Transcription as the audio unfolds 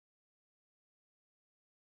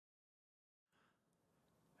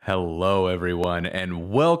Hello, everyone, and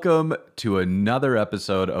welcome to another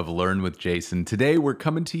episode of Learn with Jason. Today, we're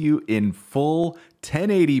coming to you in full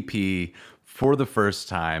 1080p for the first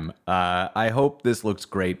time. I hope this looks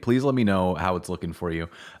great. Please let me know how it's looking for you.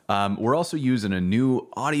 We're also using a new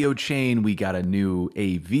audio chain. We got a new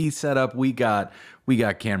AV setup. We got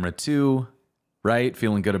camera 2, right?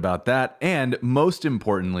 Feeling good about that. And most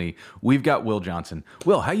importantly, we've got Will Johnson.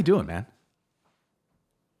 Will, how you doing, man?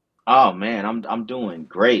 Oh man, I'm doing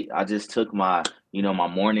great. I just took my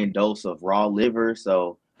morning dose of raw liver,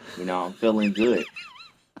 so I'm feeling good.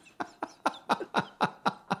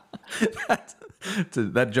 that,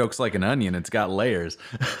 that joke's like an onion. It's got layers.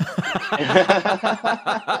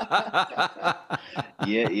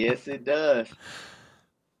 Yeah, yes it does.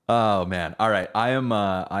 Oh man. All right. I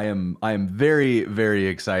am very, very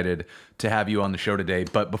excited to have you on the show today.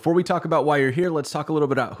 But before we talk about why you're here, let's talk a little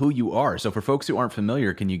bit about who you are. So for folks who aren't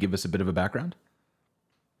familiar, can you give us a bit of a background?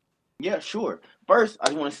 Yeah, sure. First, I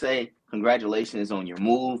just want to say congratulations on your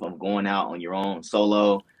move. I'm going out on your own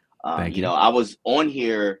solo. Thank you. I was on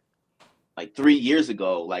here like 3 years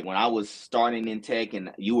ago, like when I was starting in tech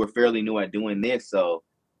and you were fairly new at doing this. So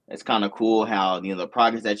it's kind of cool how, the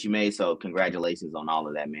progress that you made. So congratulations on all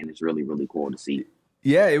of that, man. It's really, really cool to see.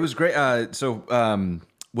 Yeah, it was great.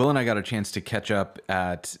 Will and I got a chance to catch up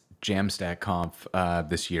at Jamstack Conf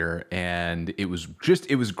this year, and it was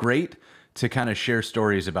great to kind of share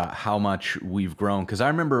stories about how much we've grown. Because I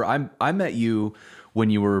remember I met you when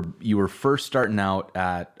you were first starting out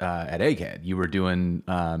at Egghead. You were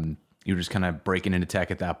just kind of breaking into tech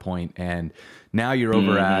at that point, and now Hmm. you're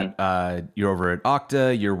over at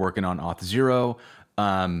Okta. You're working on Auth0.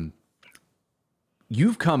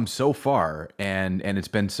 You've come so far, and it's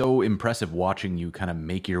been so impressive watching you kind of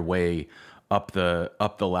make your way up the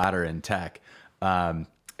ladder in tech. And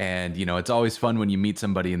it's always fun when you meet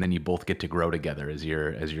somebody and then you both get to grow together as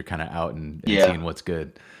you're kind of out and Yeah. seeing what's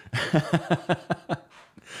good.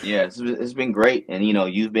 Yeah, it's been great, and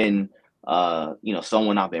you've been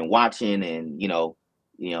someone I've been watching, and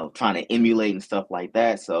trying to emulate and stuff like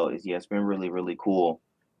that. So it's been really really cool.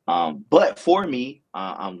 But for me,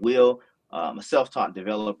 I'm Will. I'm a self-taught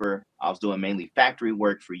developer. I was doing mainly factory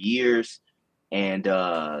work for years, and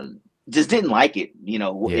just didn't like it.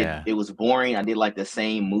 Yeah. It was boring. I did like the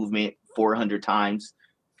same movement 400 times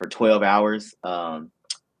for 12 hours. So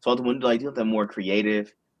I wanted to like do something more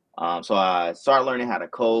creative. So I started learning how to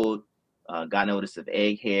code. Got notice of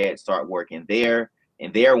Egghead, start working there.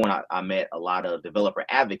 And there, when I met a lot of developer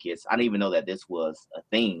advocates, I didn't even know that this was a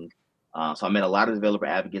thing. So I met a lot of developer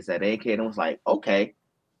advocates at Egghead and was like, okay,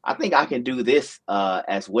 I think I can do this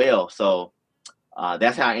as well. So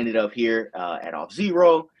that's how I ended up here at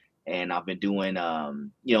Auth0. And I've been doing,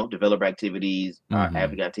 developer activities, Hmm.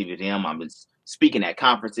 advocate activities. I've been speaking at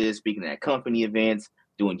conferences, speaking at company events,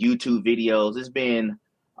 doing YouTube videos. It's been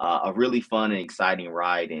a really fun and exciting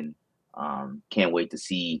ride, and can't wait to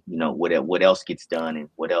see, what else gets done and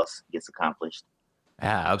what else gets accomplished.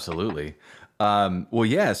 Yeah, absolutely. Well,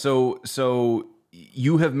 yeah. So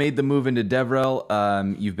you have made the move into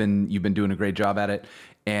DevRel. You've been doing a great job at it,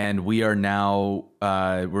 and we are now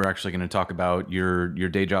we're actually going to talk about your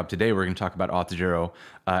day job today. We're going to talk about Auth0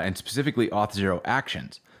 and specifically Auth0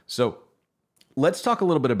 Actions. So let's talk a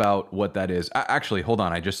little bit about what that is. Actually, hold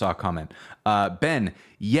on. I just saw a comment. Ben,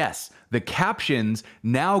 yes, the captions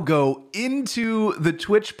now go into the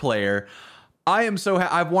Twitch player. I am so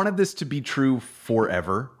I've wanted this to be true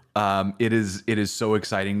forever. It is so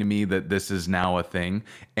exciting to me that this is now a thing.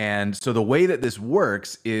 And so the way that this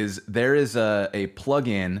works is there is a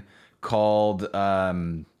plugin called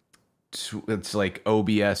it's like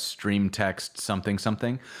OBS stream text something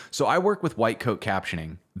something. So I work with white coat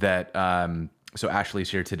captioning that so Ashley's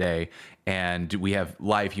here today and we have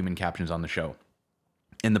live human captions on the show.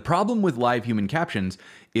 And the problem with live human captions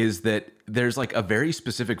is that there's like a very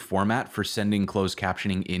specific format for sending closed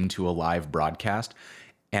captioning into a live broadcast.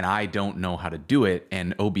 And I don't know how to do it,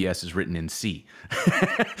 and OBS is written in C,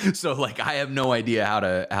 so like I have no idea how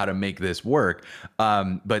to make this work.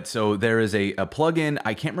 But so there is a plugin.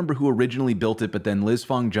 I can't remember who originally built it, but then Liz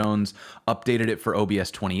Fong Jones updated it for OBS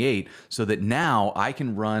 28, so that now I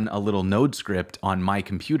can run a little node script on my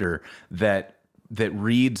computer that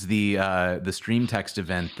reads the stream text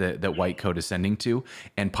event that white code is sending to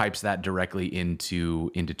and pipes that directly into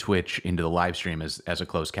Twitch into the live stream as a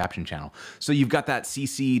closed caption channel. So you've got that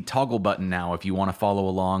CC toggle button now if you want to follow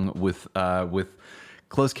along with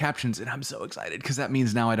closed captions, and I'm so excited because that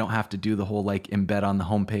means now I don't have to do the whole like embed on the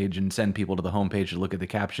homepage and send people to the homepage to look at the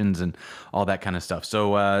captions and all that kind of stuff.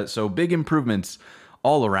 So big improvements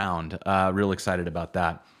all around. Real excited about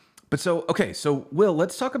that. But so okay, so Will,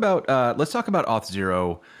 let's talk about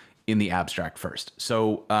Auth0 in the abstract first.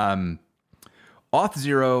 So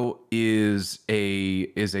Auth0 is a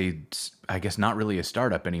I guess not really a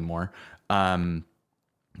startup anymore. Um,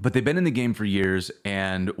 but they've been in the game for years,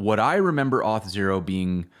 and what I remember Auth0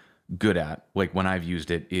 being good at, like when I've used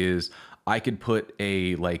it, is I could put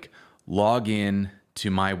a like login to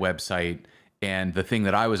my website, and the thing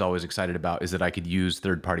that I was always excited about is that I could use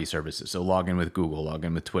third-party services. So log in with Google, log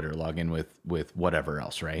in with Twitter, log in with whatever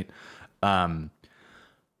else, right? Um,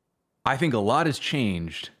 I think a lot has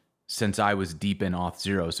changed since I was deep in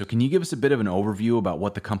Auth0. So can you give us a bit of an overview about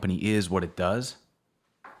what the company is, what it does?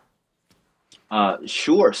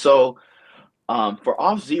 Sure. So for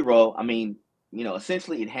Auth0, I mean,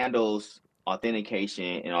 essentially it handles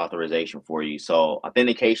authentication and authorization for you. So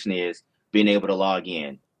authentication is being able to log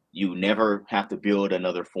in. You never have to build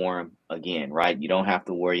another form again, right? You don't have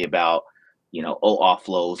to worry about, OAuth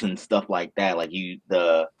flows and stuff like that. Like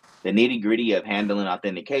the nitty gritty of handling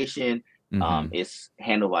authentication, Mm-hmm. is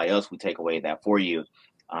handled by us. We take away that for you.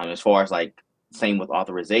 As far as like same with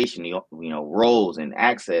authorization, roles and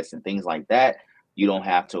access and things like that, you don't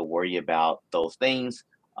have to worry about those things.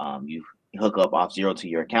 You hook up Auth0 to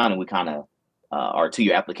your account, and we kind of or to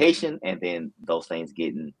your application, and then those things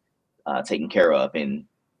getting taken care of. And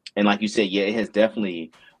like you said, yeah, it has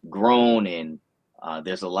definitely grown, and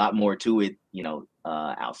there's a lot more to it.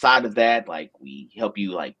 Outside of that, like we help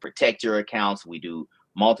you like protect your accounts. We do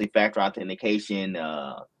multi-factor authentication.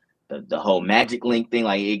 The whole magic link thing,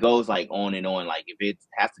 like it goes like on and on. Like if it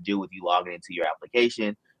has to do with you logging into your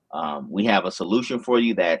application, we have a solution for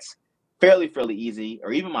you that's fairly easy.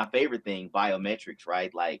 Or even my favorite thing, biometrics,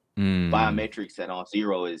 right? Like Mm. biometrics at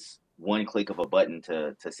Auth0 is one click of a button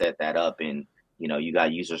to set that up, and you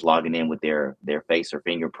got users logging in with their face or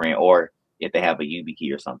fingerprint, or if they have a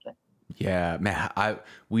YubiKey or something. Yeah, man.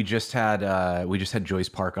 We just had Joyce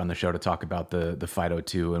Park on the show to talk about the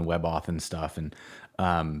FIDO2 and WebAuth and stuff, and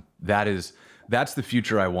that's the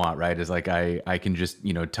future I want. Right? Is like I can just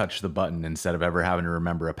touch the button instead of ever having to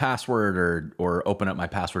remember a password or open up my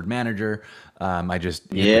password manager. I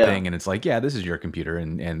just hit the Yeah, thing and it's like, yeah, this is your computer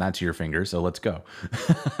and that's your finger, so let's go.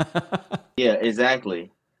 yeah,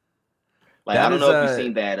 exactly. Like I That don't is know if you've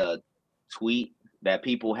seen that tweet that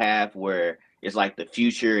people have where it's like the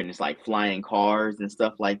future and it's like flying cars and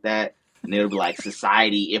stuff like that. And it'll be like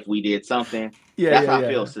society if we did something. yeah, That's yeah, how I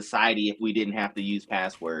feel yeah. society if we didn't have to use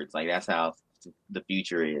passwords. Like that's how the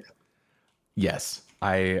future is. Yes,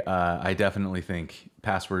 I definitely think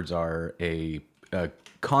passwords are a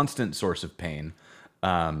constant source of pain,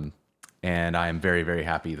 um, and I am very very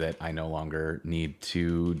happy that I no longer need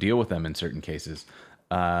to deal with them in certain cases.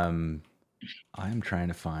 Um, I'm trying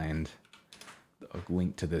to find a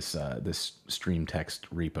link to this stream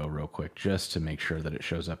text repo real quick just to make sure that it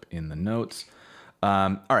shows up in the notes.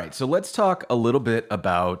 All right, so let's talk a little bit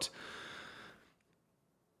about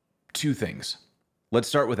two things. Let's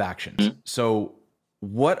start with actions. Mhm. So,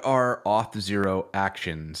 what are Auth0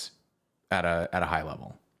 actions at a high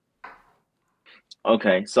level?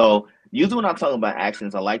 Okay, so usually when I'm talking about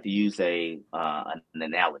actions, I like to use an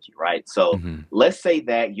analogy, right? So Hmm. let's say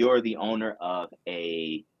that you're the owner of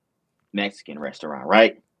a Mexican restaurant,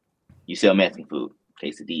 right? You sell Mexican food,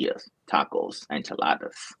 quesadillas, tacos,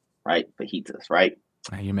 enchiladas, right? Fajitas, right?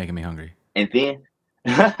 You're making me hungry. And then,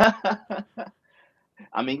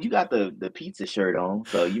 I mean, you got the pizza shirt on,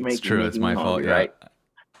 so It's you're true. It's making me my fault. hungry, Yeah.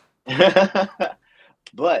 right?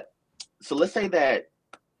 But so let's say that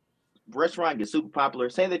restaurant gets super popular.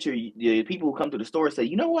 Say that your people who come to the store say,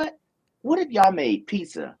 you know what? What if y'all made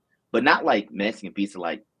pizza, but not like Mexican pizza,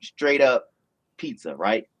 like straight up pizza,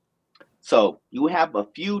 right? So you have a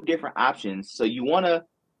few different options. So you want to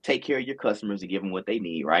take care of your customers and give them what they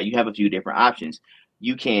need, right? You have a few different options.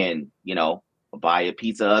 You can, buy a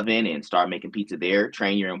pizza oven and start making pizza there,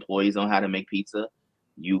 train your employees on how to make pizza.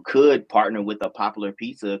 You could partner with a popular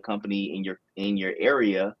pizza company in your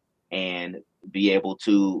area and be able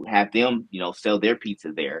to have them, sell their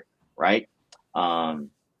pizza there, right?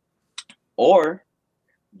 Um, or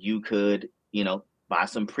you could, buy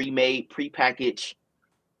some pre-made, pre-packaged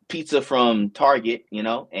pizza from Target,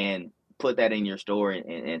 and put that in your store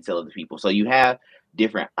and sell it to people. So you have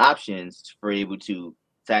different options for able to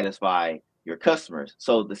satisfy your customers.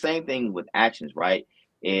 So the same thing with actions, right?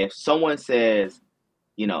 If someone says,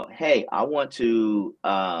 hey, I want to,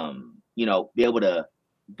 be able to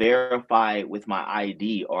verify with my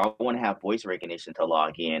ID, or I want to have voice recognition to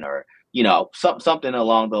log in, or something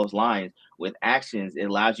along those lines. With actions, it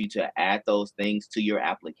allows you to add those things to your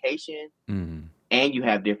application, Mm. and you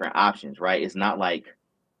have different options, right? It's not like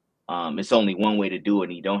it's only one way to do it,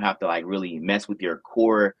 and you don't have to like really mess with your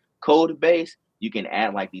core code base, you can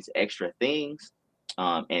add like these extra things,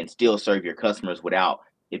 and still serve your customers without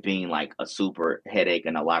it being like a super headache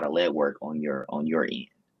and a lot of lead work on your end.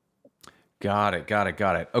 Got it. Got it.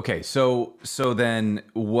 Got it. Okay. So then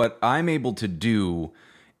what I'm able to do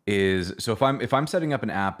is, so if I'm setting up an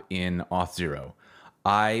app in Auth0,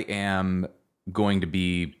 I am going to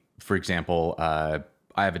be, for example, I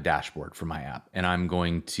have a dashboard for my app, and I'm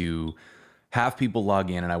going to have people log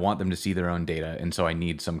in, and I want them to see their own data. And so I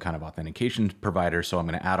need some kind of authentication provider. So I'm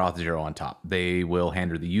going to add Auth0 on top. They will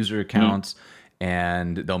handle the user accounts,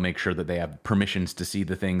 and they'll make sure that they have permissions to see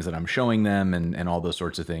the things that I'm showing them, and all those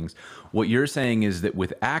sorts of things. What you're saying is that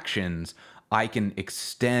with Actions, I can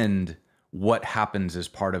extend what happens as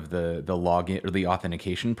part of the login or the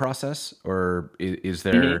authentication process, or is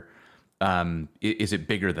there is it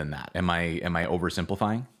bigger than that? Am I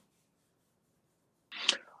oversimplifying?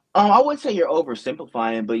 I would say you're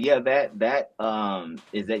oversimplifying, but yeah, that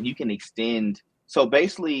is that you can extend. So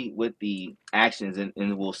basically, with the actions,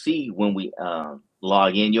 and we'll see when we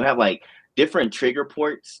log in, you'll have like different trigger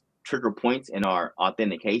points in our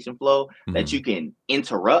authentication flow that you can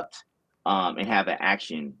interrupt, and have an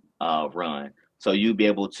action run. So you'll be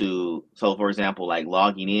able to. So for example, like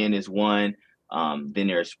logging in is one. Then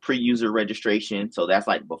there's pre-user registration. So that's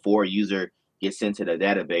like before a user gets sent to the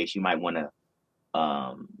database, you might want to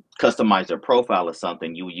customize their profile or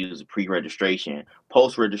something. You would use pre-registration.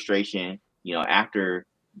 Post-registration, after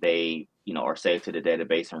they are saved to the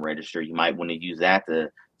database and register, you might want to use that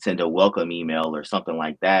to send a welcome email or something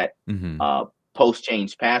like that. Post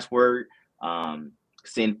change password,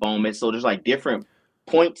 send phone message. So there's like different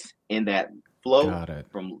points in that flow. Got it.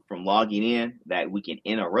 From logging in that we can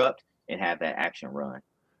interrupt and have that action run.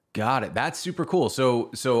 Got it. That's super cool.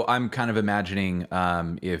 So I'm kind of imagining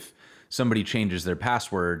if somebody changes their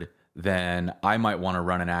password, then I might want to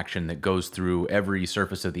run an action that goes through every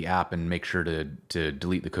surface of the app and make sure to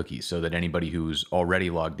delete the cookies, so that anybody who's already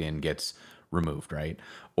logged in gets removed, right?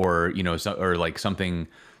 Or or like something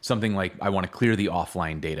like I want to clear the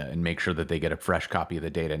offline data and make sure that they get a fresh copy of the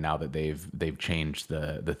data now that they've changed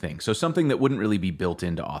the thing. So something that wouldn't really be built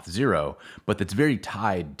into Auth0, but that's very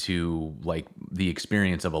tied to like the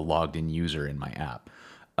experience of a logged in user in my app.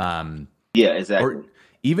 Yeah, exactly. Or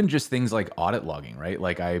even just things like audit logging, right?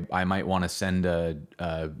 Like I might want to send a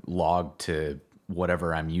log to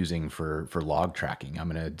whatever I'm using for log tracking. I'm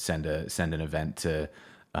going to send an event to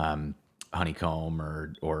Honeycomb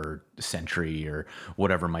or Sentry or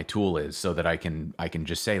whatever my tool is, so that I can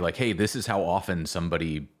just say like, hey, this is how often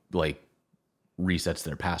somebody like resets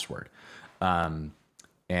their password. And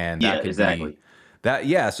that could exactly. be that.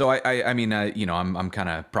 Yeah. So I mean, I'm kind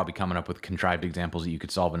of probably coming up with contrived examples that you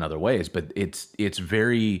could solve in other ways, but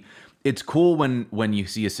it's cool when you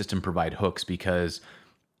see a system provide hooks, because,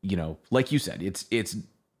 like you said, it's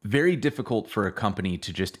very difficult for a company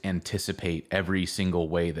to just anticipate every single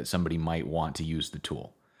way that somebody might want to use the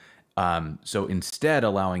tool. So instead,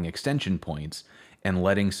 allowing extension points and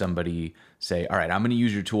letting somebody say, all right, I'm going to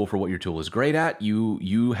use your tool for what your tool is great at.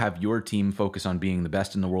 You have your team focus on being the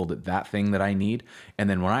best in the world at that thing that I need. And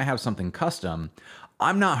then when I have something custom,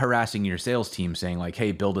 I'm not harassing your sales team saying like,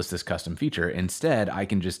 hey, build us this custom feature. Instead, I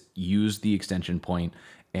can just use the extension point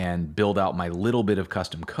and build out my little bit of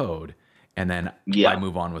custom code, and then I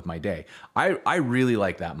move on with my day. I really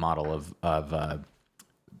like that model of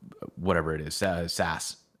whatever it is,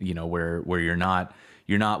 SaaS, where you're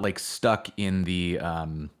not like stuck in the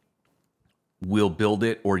we'll build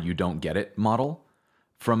it or you don't get it model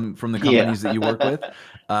from the companies that you work with.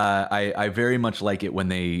 I very much like it when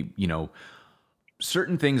they,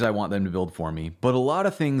 certain things I want them to build for me, but a lot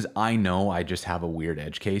of things I know I just have a weird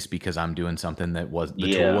edge case because I'm doing something that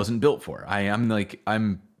the tool wasn't built for.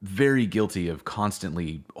 I'm very guilty of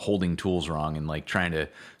constantly holding tools wrong and like trying to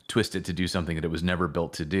twist it to do something that it was never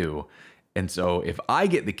built to do. And so if I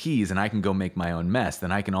get the keys and I can go make my own mess,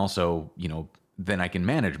 then I can also, then I can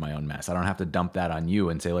manage my own mess. I don't have to dump that on you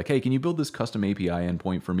and say like, hey, can you build this custom API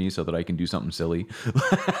endpoint for me so that I can do something silly?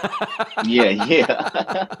 Yeah.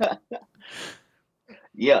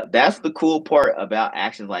 Yeah, that's the cool part about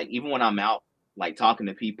Actions. Like even when I'm out, like talking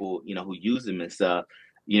to people, who use them and stuff,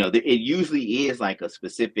 it usually is like a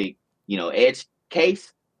specific, edge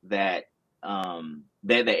case that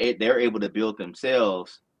they're able to build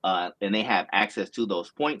themselves, and they have access to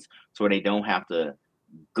those points, so they don't have to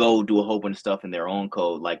go do a whole bunch of stuff in their own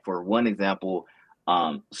code. Like for one example,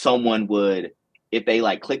 someone would, if they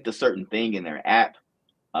like clicked a certain thing in their app,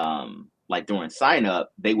 like during sign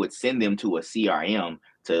up, they would send them to a CRM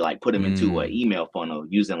to like put them into an email funnel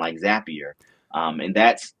using like Zapier. And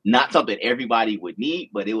that's not something everybody would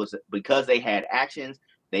need, but it was because they had Actions,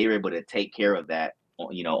 they were able to take care of that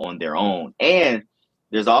on their own. And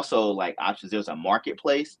there's also like options. There's a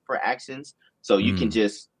marketplace for actions, so you can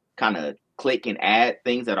just kind of click and add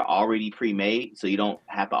things that are already pre-made, so you don't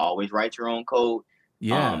have to always write your own code.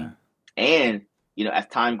 Yeah. And as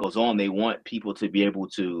time goes on, they want people to be able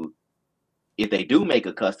to, if they do make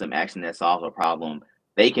a custom action that solves a problem,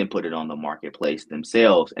 they can put it on the marketplace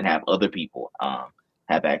themselves and have other people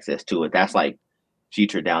have access to it. That's like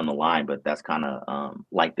future down the line, but that's kind of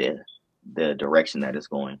like the direction that it's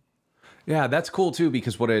going. Yeah, that's cool too,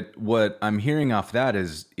 because what I'm hearing off that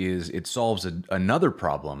is it solves another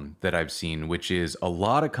problem that I've seen, which is a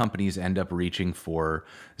lot of companies end up reaching for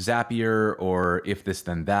Zapier or if this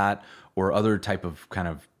then that or other type of kind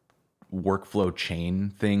of workflow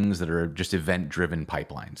chain things that are just event driven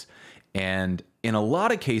pipelines. And in a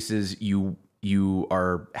lot of cases, you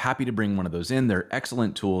are happy to bring one of those in. They're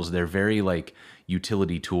excellent tools. They're very like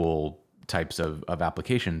utility tool types of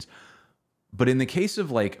applications. But in the case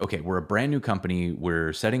of like, okay, we're a brand new company,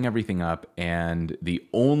 we're setting everything up, and the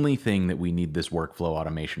only thing that we need this workflow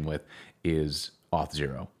automation with is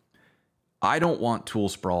Auth0. I don't want tool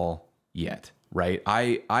sprawl yet, right?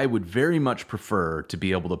 I would very much prefer to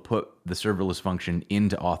be able to put the serverless function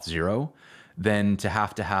into Auth0 than to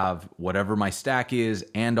have whatever my stack is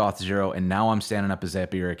and Auth0, and now I'm standing up a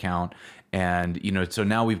Zapier account. And, so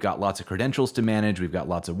now we've got lots of credentials to manage. We've got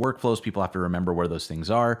lots of workflows. People have to remember where those things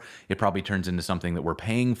are. It probably turns into something that we're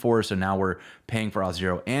paying for. So now we're paying for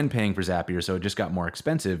Auth0 and paying for Zapier. So it just got more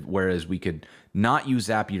expensive. Whereas we could not use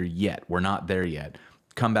Zapier yet. We're not there yet.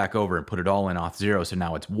 Come back over and put it all in Auth0. So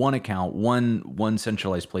now it's one account, one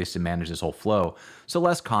centralized place to manage this whole flow. So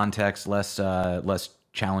less context, less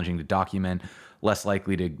challenging to document, less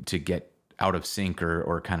likely to get out of sync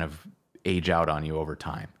or kind of age out on you over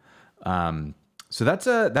time. So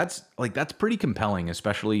that's pretty compelling,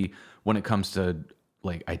 especially when it comes to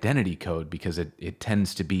like identity code, because it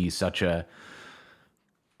tends to be such a,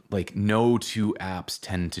 like, no two apps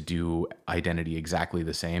tend to do identity exactly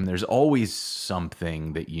the same. There's always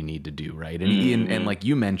something that you need to do, right? And like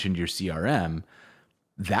you mentioned, your CRM,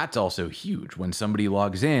 that's also huge. When somebody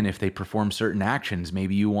logs in, if they perform certain actions,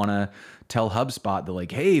 maybe you want to tell HubSpot that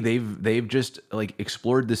like, hey, they've just like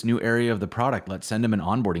explored this new area of the product. Let's send them an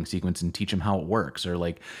onboarding sequence and teach them how it works. Or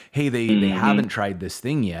like, hey, they haven't tried this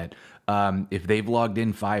thing yet. If they've logged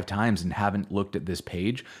in 5 times and haven't looked at this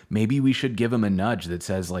page, maybe we should give them a nudge that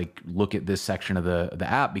says like, look at this section of the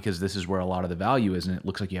app, because this is where a lot of the value is, and it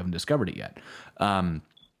looks like you haven't discovered it yet.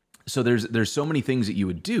 So there's so many things that you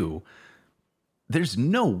would do. There's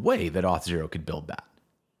no way that Auth0 could build that.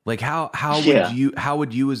 Like how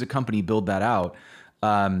would you as a company build that out?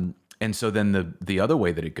 And so then the other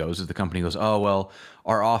way that it goes is the company goes, oh, well,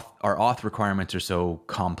 our auth requirements are so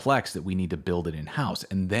complex that we need to build it in house.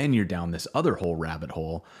 And then you're down this other whole rabbit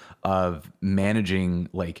hole of managing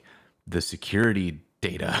like the security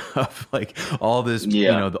data of like all this,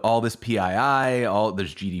 all this PII,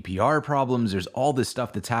 there's GDPR problems. There's all this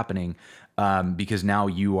stuff that's happening. Because now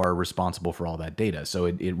you are responsible for all that data. So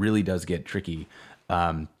it really does get tricky.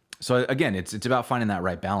 So again, it's about finding that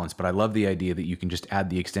right balance, but I love the idea that you can just add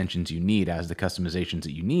the extensions you need as the customizations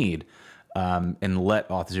that you need, and let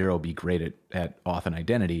Auth0 be great at auth and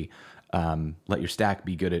identity. Let your stack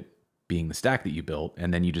be good at being the stack that you built.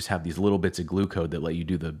 And then you just have these little bits of glue code that let you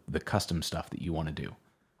do the custom stuff that you want to do.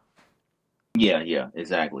 Yeah,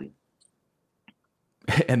 exactly.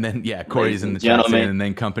 And then, Corey's in the chat saying, and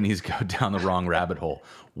then companies go down the wrong rabbit hole.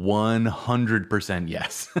 100%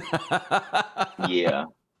 yes. Yeah.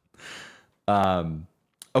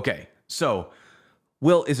 Okay. So,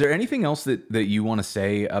 Will, is there anything else that you want to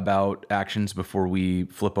say about Actions before we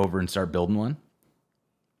flip over and start building one?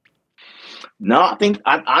 No, I think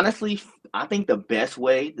the best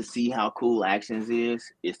way to see how cool Actions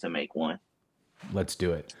is to make one. Let's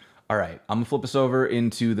do it. All right. I'm going to flip us over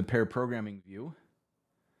into the pair programming view.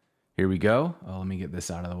 Here we go. Oh, let me get this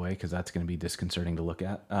out of the way because that's going to be disconcerting to look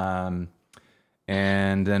at.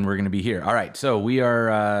 And then we're going to be here. All right. So we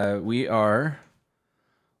are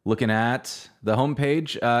looking at the home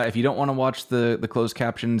page. If you don't want to watch the closed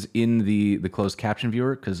captions in the closed caption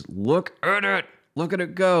viewer, because look at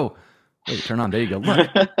it go. Wait, turn on. There you go. Look,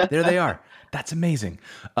 there they are. That's amazing.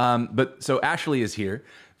 But so Ashley is here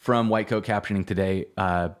from White Coat Captioning today,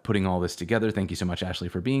 putting all this together. Thank you so much, Ashley,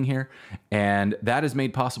 for being here. And that is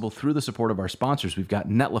made possible through the support of our sponsors. We've got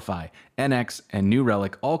Netlify, NX, and New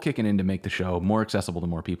Relic all kicking in to make the show more accessible to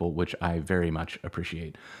more people, which I very much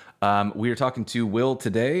appreciate. We are talking to Will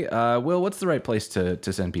today. Will, what's the right place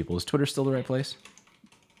to send people? Is Twitter still the right place?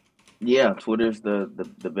 Yeah, Twitter's the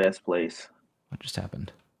best place. What just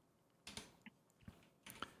happened?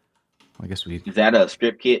 I guess Is that a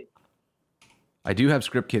script kit? I do have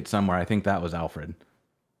ScriptKit somewhere. I think that was Alfred.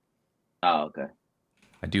 Oh, okay.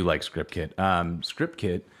 I do like ScriptKit.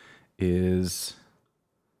 ScriptKit is,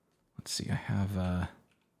 let's see, I have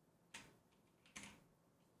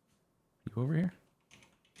you over here?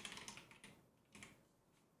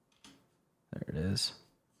 There it is.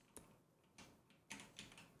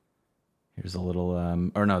 Here's a little,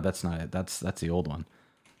 or no, that's not it. That's the old one.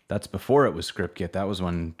 That's before it was ScriptKit. That was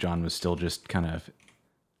when John was still just kind of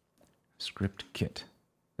ScriptKit.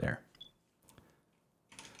 There.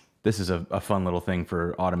 This is a fun little thing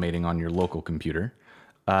for automating on your local computer.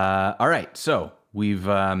 All right, so we've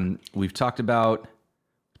talked about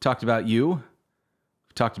you,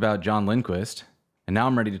 we've talked about John Lindquist, and now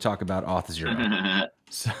I'm ready to talk about Auth0.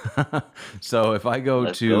 So if I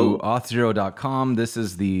go to auth0.com, this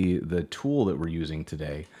is the tool that we're using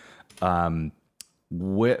today.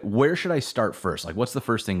 Where should I start first? Like, what's the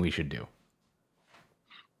first thing we should do?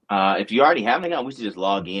 If you already have an account, we should just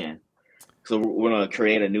log in. So we're going to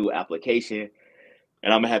create a new application,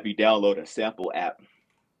 and I'm going to have you download a sample app.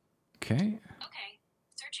 Okay. Okay.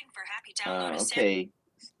 Searching for happy download a sample. Okay.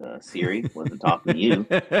 Siri, wasn't talking to you.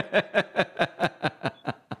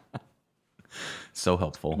 So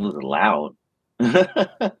helpful. It was loud.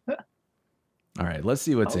 All right, let's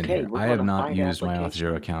see what's in here. I have not used my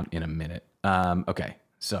Auth0 account in a minute. Okay,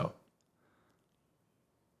 so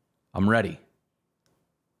I'm ready.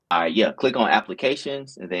 All right, yeah, click on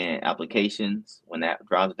applications and then applications when that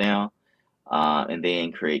drops down, and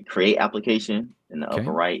then create application in the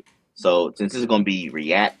upper right. So since this is going to be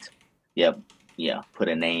React, put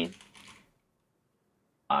a name.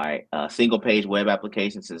 All right, single page web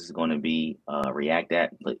application. Since this is going to be React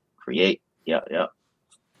app, click create. Yep.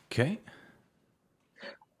 Okay.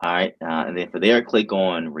 All right, and then for there, click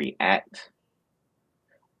on React.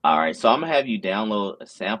 All right, so I'm gonna have you download a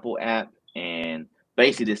sample app, and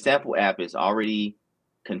basically the sample app is already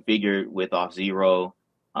configured with Auth0,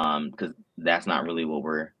 because that's not really what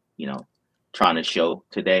we're trying to show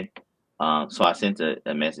today. So I sent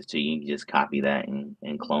a message to you. You can just copy that and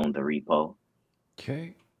clone the repo.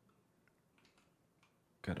 Okay.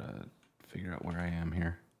 Gotta figure out where I am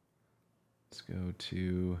here. Let's go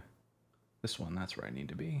to this one. That's where I need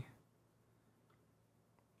to be.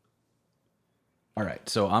 All right,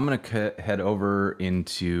 so I'm gonna head over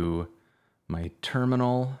into my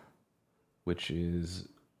terminal, which is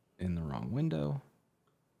in the wrong window.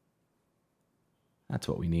 That's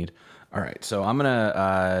what we need. All right, so I'm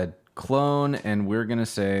gonna clone, and we're gonna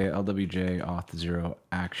say LWJ Auth0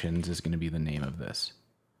 Actions is gonna be the name of this.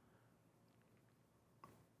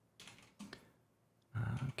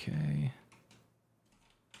 Okay.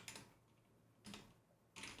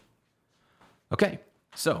 Okay,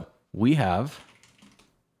 so we have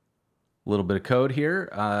a little bit of code here,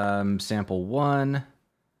 sample 1,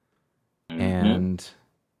 and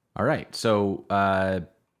all right. So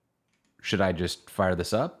should I just fire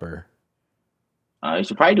this up, or? You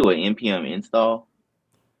should probably do an npm install.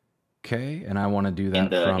 Okay, and I want to do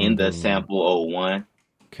that in the sample 01.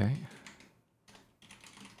 Okay.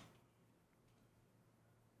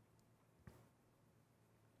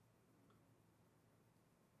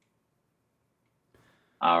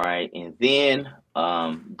 All right, and then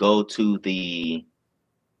go to the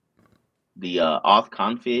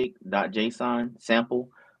authconfig.json sample.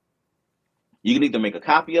 You can either make a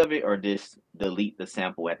copy of it or just delete the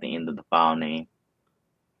sample at the end of the file name.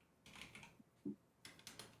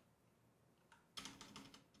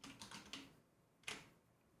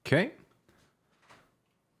 Okay.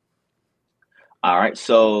 All right,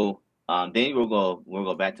 so then we'll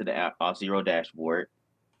go back to the Auth0 dashboard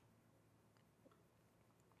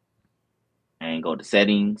and go to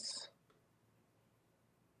settings.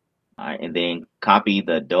 All right, and then copy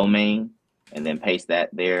the domain and then paste that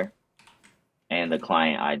there, and the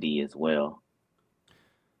client ID as well.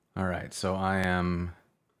 All right, so I am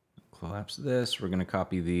collapse this. We're going to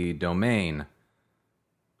copy the domain,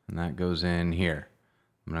 and that goes in here.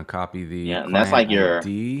 I'm going to copy the and that's like your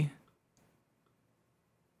ID.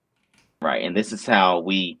 Right, and this is how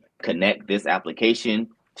we connect this application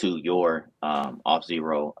to your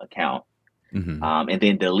Auth0 account, and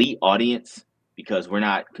then delete audience, because we're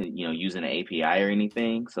not using an API or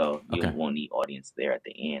anything, so you won't need audience there at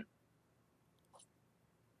the end.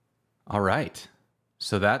 All right,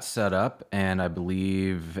 so that's set up, and I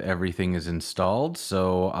believe everything is installed,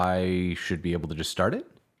 so I should be able to just start it?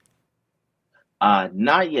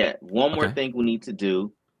 Not yet. One more thing we need to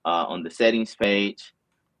do on the settings page.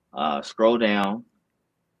 Scroll down,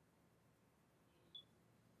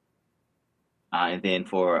 and then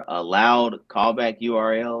for allowed callback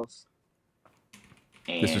URLs,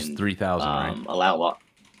 and this was 3,000, right? Allow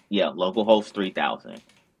Yeah, localhost 3000.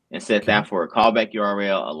 And set Okay. that for a callback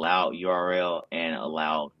URL, allowed URL, and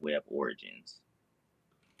allowed web origins.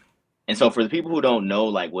 And so for the people who don't know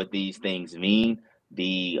like what these things mean,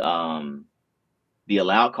 the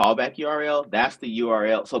allowed callback URL, that's the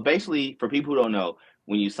URL. So basically, for people who don't know,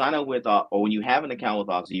 when you sign up with or when you have an account with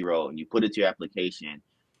Auth0 and you put it to your application,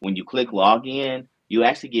 when you click login, you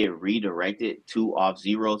actually get redirected to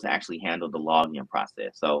Auth0 to actually handle the login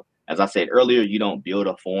process. So as I said earlier, you don't build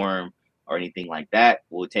a form or anything like that.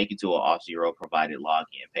 We'll take you to an Auth0 provided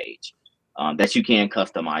login page that you can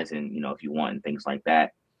customize and if you want and things like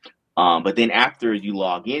that. But then after you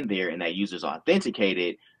log in there and that user's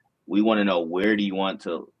authenticated, we want to know where do you want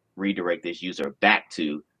to redirect this user back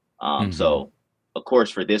to. So of course,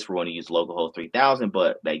 for this, we're going to use localhost 3000,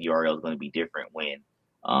 but that URL is going to be different when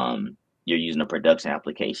you're using a production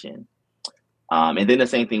application. And then the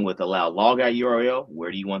same thing with allow logout URL.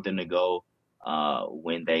 Where do you want them to go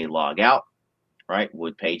when they log out, right?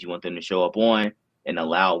 What page you want them to show up on. And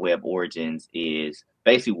allow web origins is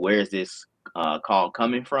basically where is this call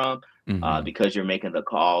coming from? Because you're making the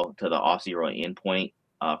call to the Auth0 endpoint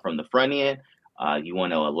from the front end, you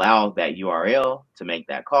want to allow that URL to make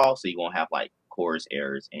that call, so you won't have like CORS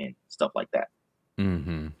errors and stuff like that.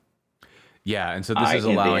 Yeah, and so this is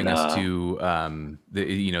allowing us to,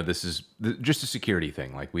 this is just a security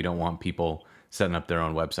thing. Like we don't want people setting up their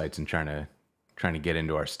own websites and trying to get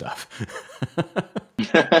into our stuff.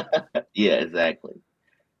 Yeah, exactly.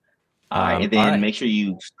 All right, and then make sure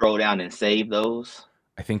you scroll down and save those.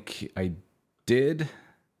 I think I did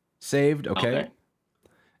saved. Okay.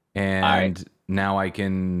 And now I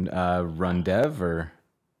can run dev or.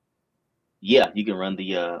 Yeah, you can run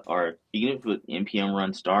the or you can put npm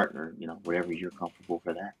run start or whatever you're comfortable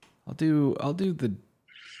for that. I'll do the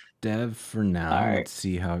dev for now. All right. Let's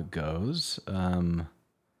see how it goes.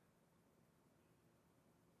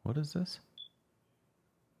 What is this?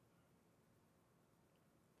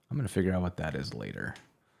 I'm going to figure out what that is later.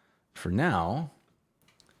 For now,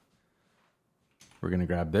 we're going to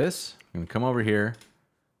grab this. I'm going to come over here,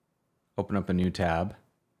 open up a new tab,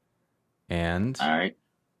 and... All right.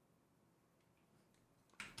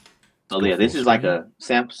 So yeah, this is like a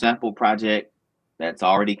sample project that's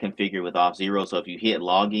already configured with Auth0. So if you hit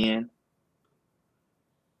login.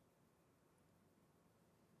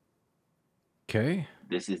 Okay.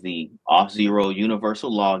 This is the Auth0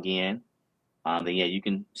 universal login. Then yeah, you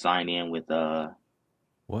can sign in with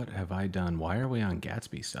What have I done? Why are we on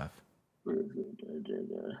Gatsby stuff?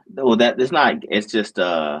 Well, that's not. It's just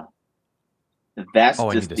that's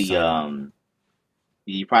just the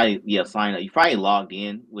you probably sign up. You probably logged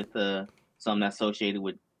in with something associated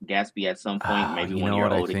with Gatsby at some point. Maybe one of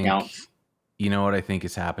your old accounts. You know what I think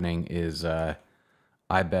is happening is I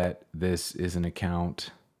bet this is an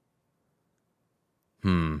account.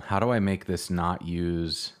 How do I make this not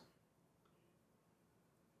use?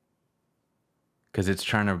 Because it's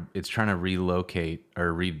trying to relocate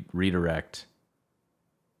or redirect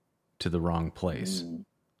to the wrong place.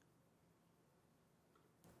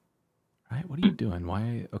 Right? What are you doing?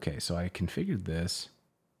 Why? Okay, so I configured this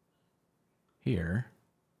here.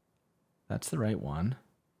 That's the right one.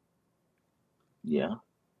 Yeah.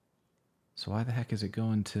 So why the heck is it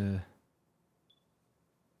going to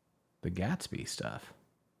the Gatsby stuff?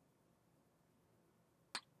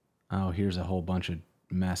 Oh, here's a whole bunch of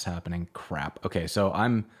mess happening. Crap. Okay, so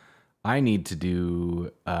I need to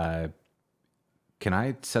do can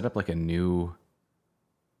I set up like a new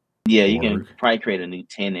Yeah, you can probably create a new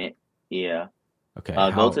tenant. Yeah. Okay.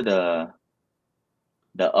 Go to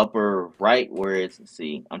the upper right where it's, let's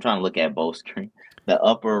see, I'm trying to look at both screens. The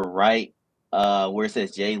upper right where it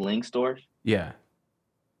says J link stores. Yeah.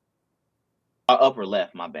 Upper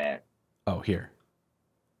left, my bad. Oh, here.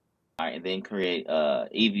 All right, and then create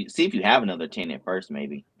see if you have another tenant first,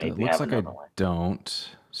 maybe. It looks like I don't.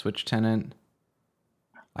 Switch tenant.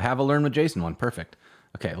 I have a Learn with Jason one. Perfect.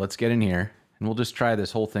 Okay, let's get in here and we'll just try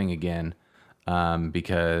this whole thing again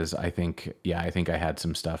because I think I had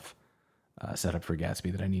some stuff set up for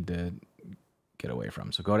Gatsby that I need to get away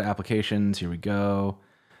from. So go to applications. Here we go.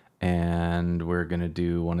 And we're going to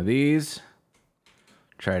do one of these.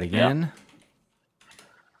 Try it again. Yep.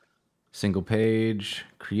 Single page,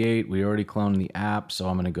 create. We already cloned the app, so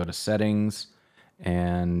I'm going to go to settings.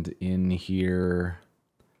 And in here,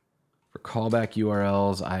 for callback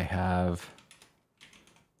URLs, I have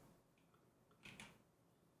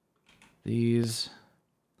these.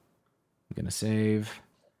 I'm going to save.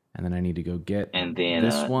 And then I need to go get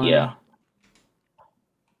this one. Yeah.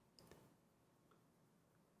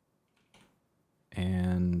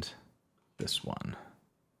 And this one.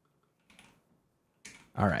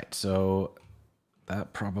 All right, so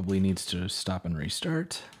That probably needs to stop and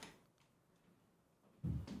restart.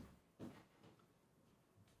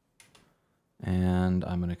 And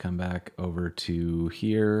I'm going to come back over to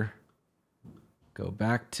here, go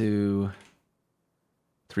back to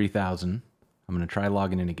 3000. I'm going to try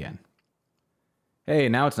logging in again. Hey,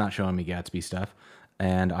 now it's not showing me Gatsby stuff.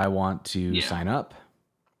 And I want to sign up.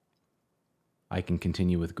 I can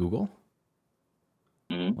continue with Google.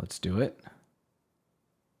 Let's do it.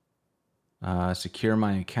 Secure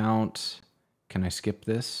my account. Can I skip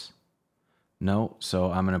this? No.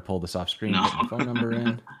 So I'm going to pull this off screen, put my phone number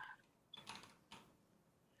in.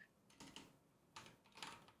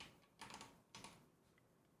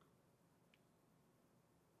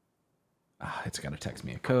 It's got to text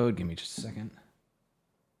me a code. Give me just a second.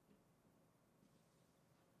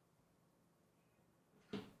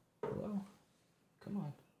 Hello? Come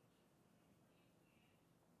on.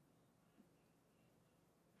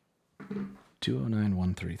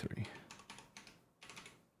 209133.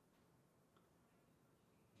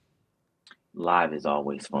 Live is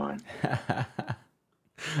always fun.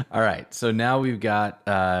 All right. So now we've got,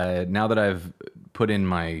 now that I've put in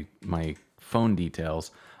my phone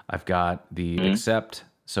details, I've got the accept.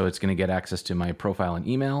 So it's going to get access to my profile and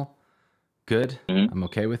email. Good. I'm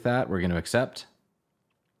okay with that. We're going to accept.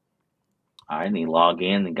 All right. And then log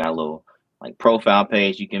in and got a little like profile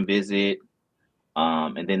page you can visit.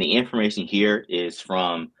 And then the information here is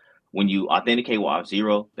from when you authenticate with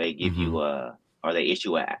Auth0, they give you or they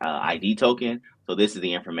issue a ID token. So this is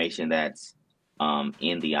the information that's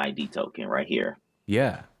in the ID token right here.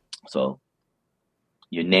 Yeah. So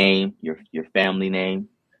your name, your family name,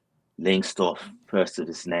 Lingstorff, first of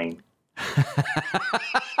his name.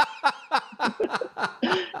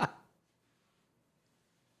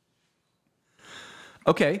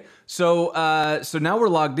 Okay, so so now we're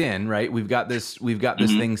logged in, right? We've got this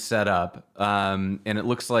thing set up, and it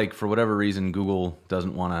looks like for whatever reason Google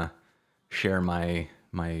doesn't want to share my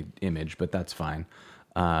image, but that's fine.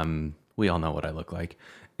 We all know what I look like,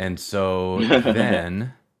 and so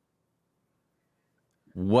then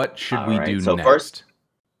what should we do next? First,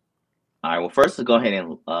 all right. Well, first let's go ahead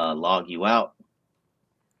and log you out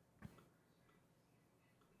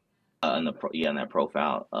on that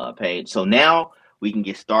profile page. So now we can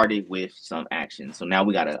get started with some actions. So now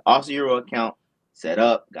we got an Auth0 account set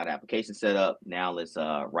up, got an application set up. Now let's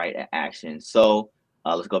write an action. So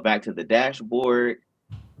let's go back to the dashboard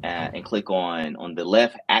and click on the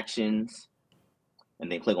left actions,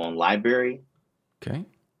 and then click on library. Okay.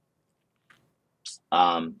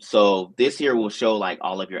 So this here will show like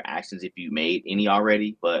all of your actions if you made any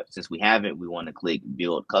already, but since we haven't, we want to click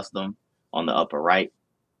build custom on the upper right.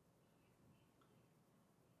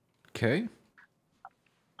 Okay.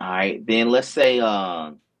 All right, then let's say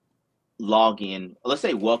log in. Let's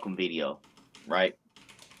say welcome video, right?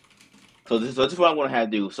 So this is what I'm going to have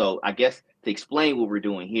to do. So I guess to explain what we're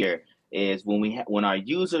doing here is when our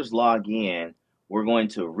users log in, we're going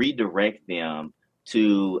to redirect them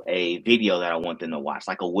to a video that I want them to watch,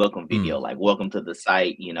 like a welcome video, like welcome to the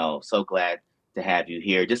site. You know, so glad to have you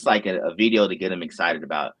here. Just like a video to get them excited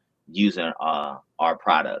about using our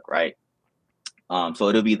product, right? So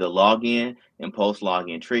it'll be the login and post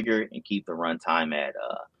login trigger, and keep the runtime at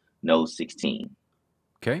node 16.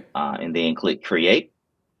 Okay. And then click create.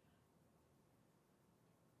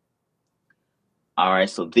 All right.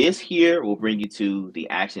 So this here will bring you to the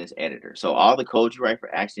actions editor. So all the code you write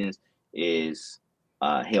for actions is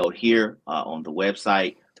held here on the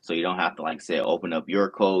website. So you don't have to, like I said, open up your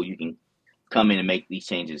code. You can come in and make these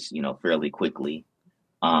changes, you know, fairly quickly.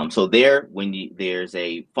 So there, there's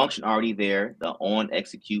a function already there, the on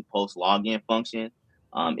execute post login function.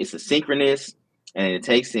 It's asynchronous, and it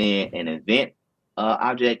takes in an event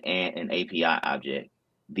object and an API object.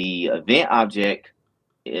 The event object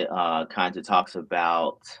kind of talks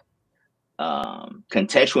about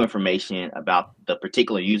contextual information about the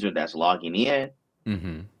particular user that's logging in,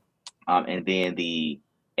 and then the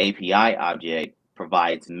API object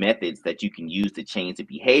provides methods that you can use to change the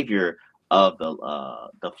behavior of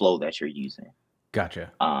the flow that you're using.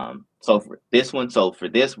 Gotcha. So for this one,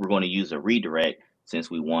 we're going to use a redirect since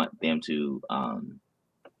we want them to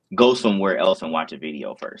go somewhere else and watch a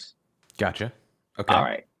video first. Gotcha. Okay. All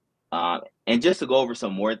right. And just to go over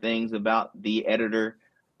some more things about the editor,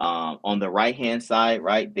 on the right hand side,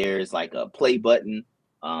 right, there's like a play button.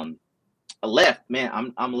 A left,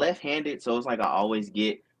 man, I'm left-handed, so it's like I always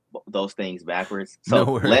get those things backwards. So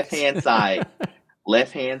No worries.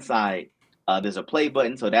 left-hand side, there's a play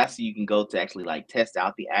button, so that's so you can go to actually like test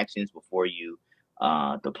out the actions before you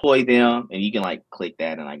deploy them, and you can like click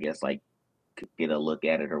that and I guess like get a look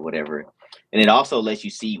at it or whatever. And it also lets you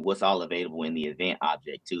see what's all available in the event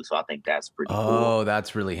object too. So I think that's pretty cool. Oh,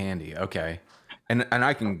 that's really handy. Okay. And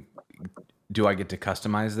I can, do I get to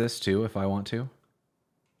customize this too if I want to?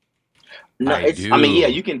 No, I I mean, yeah,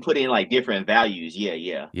 do. you can put in like different values. Yeah,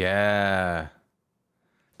 yeah. Yeah.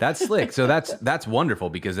 That's slick. So that's wonderful,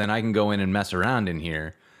 because then I can go in and mess around in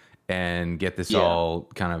here and get this Yeah. all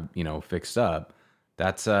kind of, you know, fixed up.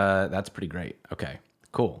 That's pretty great. Okay.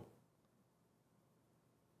 Cool.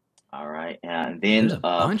 All right. And then There's a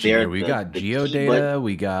bunch in there here. We got the geo key data. button.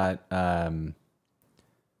 We got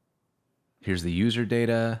here's the user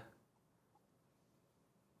data.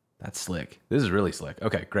 That's slick. This is really slick.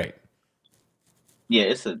 Okay, great. Yeah,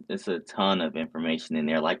 it's a ton of information in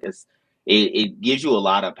there. Like it gives you a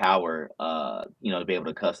lot of power, you know, to be able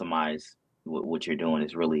to customize what you're doing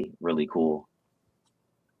is really, really cool.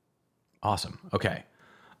 Awesome. Okay.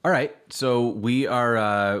 All right. So we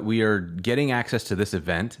are getting access to this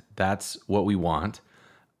event. That's what we want.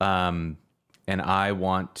 And I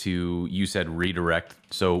want to, you said redirect.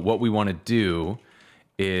 So what we want to do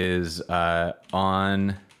is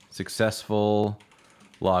on successful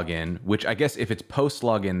login, which I guess if it's post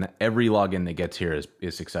login, every login that gets here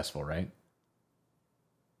is successful, right?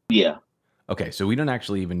 Yeah. Okay, so we don't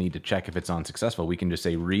actually even need to check if it's on successful. We can just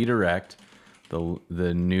say redirect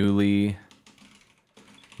the newly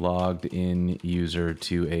logged in user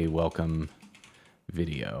to a welcome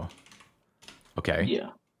video. Okay. Yeah.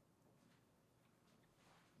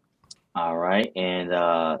 All right. And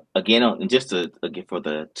again, just again for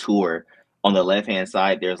the tour, on the left hand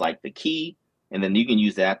side, there's like the key, and then you can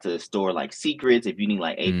use that to store like secrets if you need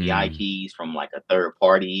like API keys from like a third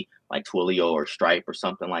party, like Twilio or Stripe or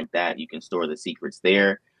something like that. You can store the secrets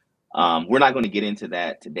there. We're not going to get into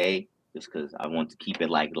that today, just because I want to keep it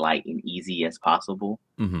like light and easy as possible.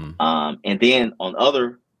 And then on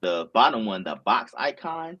the bottom one, the box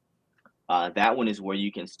icon, that one is where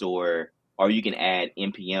you can store, or you can add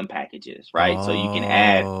npm packages, right? So you can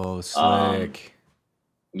add, slick.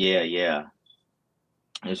 Yeah.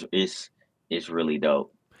 It's really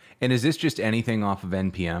dope. And is this just anything off of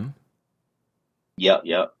npm? Yep.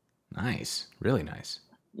 Nice. Really nice.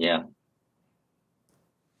 Yeah.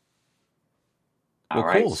 Well, All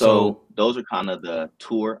right. cool. So those are kind of the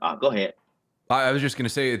tour. Go ahead. I was just going to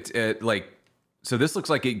say it like, so this looks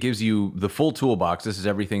like it gives you the full toolbox. This is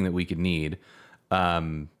everything that we could need.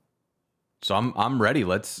 So I'm ready.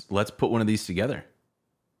 Let's put one of these together.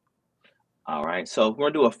 All right. So we're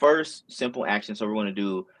going to do a first simple action. So we're going to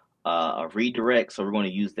do a redirect. So we're going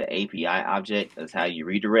to use the API object. That's how you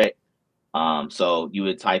redirect. So you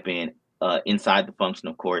would type in inside the function,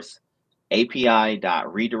 of course,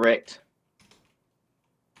 API.redirect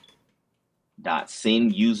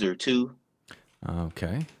 .send user to.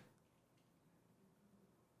 Okay.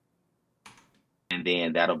 And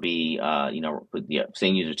then that'll be,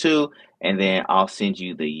 send user to, and then I'll send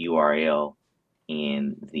you the URL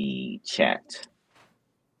in the chat.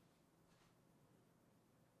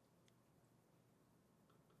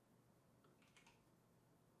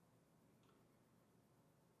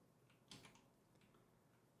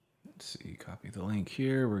 Let's see, copy the link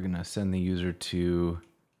here. We're going to send the user to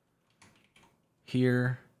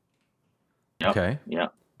here. Yep, okay.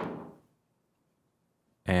 Yep.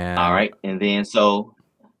 And all right. And then so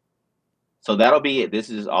that'll be it. This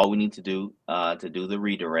is all we need to do the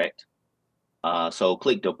redirect. So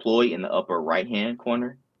click deploy in the upper right hand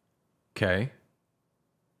corner. Okay.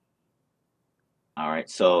 All right.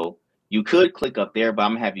 So you could click up there, but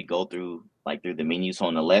I'm gonna have you go through the menu. So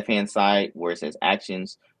on the left hand side where it says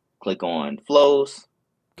actions, click on flows.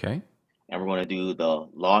 Okay. And we're going to do the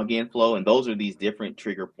login flow. And those are these different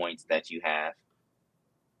trigger points that you have.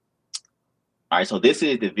 All right, so this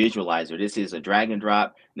is the visualizer. This is a drag and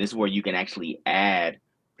drop. This is where you can actually add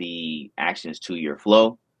the actions to your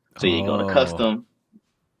flow. So you go to custom,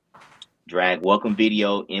 drag welcome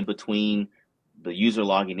video in between the user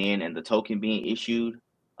logging in and the token being issued.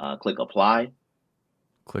 Click apply.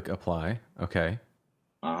 Click apply. Okay.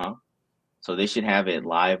 So this should have it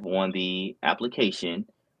live on the application.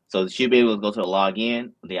 So you should be able to go to the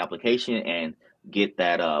login, the application, and get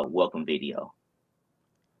that welcome video.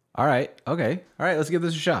 All right. Okay. All right. Let's give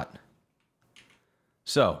this a shot.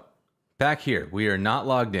 So back here, we are not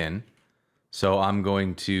logged in. So I'm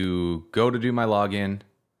going to go to do my login,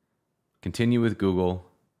 continue with Google.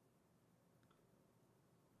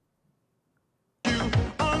 It's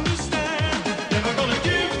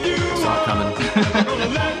not coming.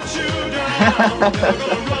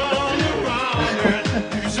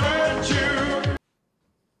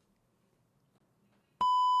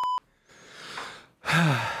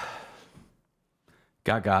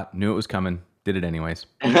 Got, knew it was coming. Did it anyways.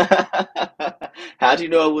 How'd you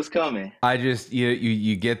know it was coming? I just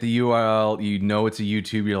you get the URL, you know it's a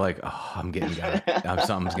YouTube. You're like, oh, I'm getting got it.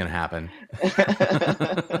 Something's gonna happen.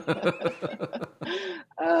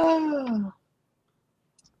 Oh.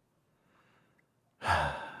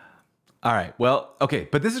 All right. Well, okay,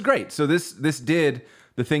 but this is great. So this did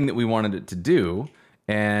the thing that we wanted it to do.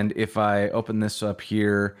 And if I open this up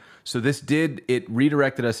here, so it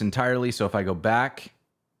redirected us entirely. So if I go back,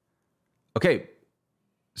 okay,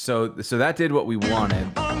 so that did what we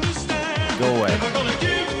wanted. Go away.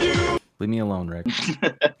 Leave me alone, Rick.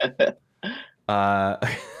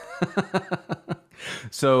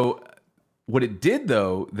 So what it did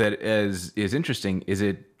though that is interesting is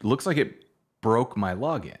it looks like it broke my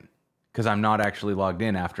login because I'm not actually logged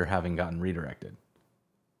in after having gotten redirected.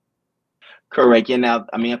 Correct. And now,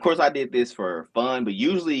 I mean, of course, I did this for fun, but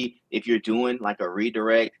usually if you're doing like a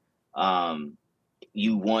redirect,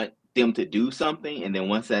 you want them to do something, and then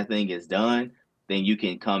once that thing is done, then you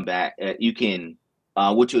can come back.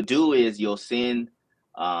 What you'll do is you'll send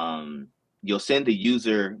the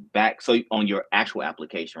user back. So on your actual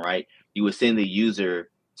application, right, you would send the user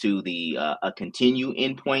to the a continue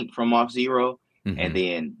endpoint from Auth0, and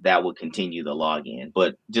then that will continue the login.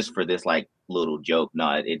 But just for this like little joke,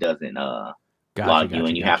 no, it doesn't log you,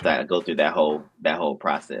 and you have to go through that whole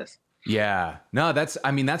process. Yeah, no, that's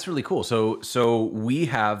really cool. So we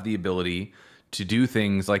have the ability to do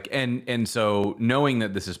things like, and so knowing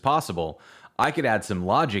that this is possible, I could add some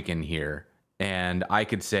logic in here, and I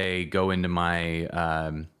could say, go into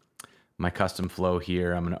my my custom flow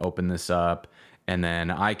here. I'm going to open this up, and then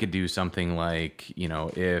I could do something like,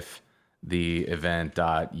 if the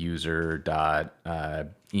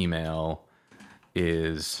event.user.email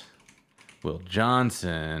is Will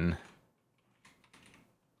Johnson.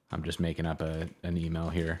 I'm just making up an email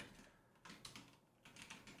here.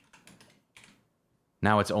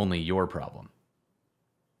 Now it's only your problem.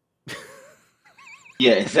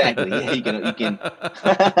 Yeah, exactly. Yeah, you can.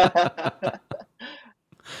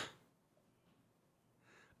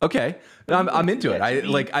 Okay, I'm into it.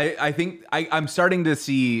 I think I'm starting to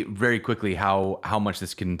see very quickly how much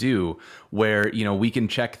this can do. Where we can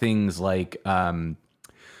check things like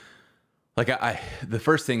the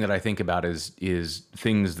first thing that I think about is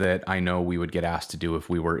things that I know we would get asked to do if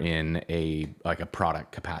we were in a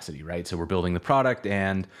product capacity, right? So we're building the product,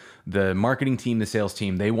 and the marketing team, the sales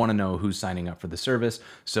team, they want to know who's signing up for the service,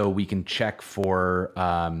 so we can check for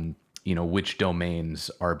which domains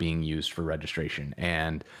are being used for registration,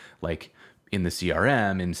 and like in the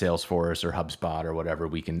CRM, in Salesforce or HubSpot or whatever,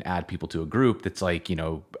 we can add people to a group that's like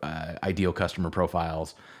ideal customer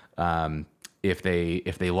profiles. If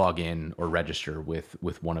they log in or register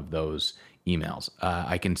with one of those emails,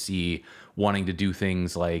 I can see wanting to do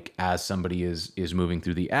things like as somebody is moving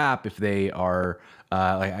through the app, if they are,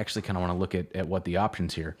 I actually kind of want to look at what the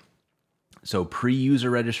options here. So pre-user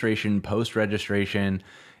registration, post-registration,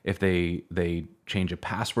 if they change a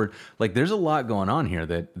password, like there's a lot going on here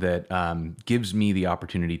that gives me the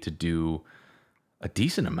opportunity to do a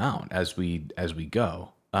decent amount as we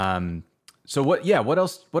go. So what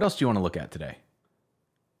else do you want to look at today?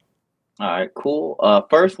 All right, cool.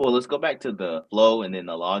 First, let's go back to the flow and then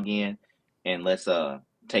the login, and let's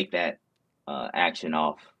take that action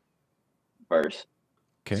off first.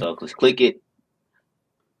 Okay. So let's click it.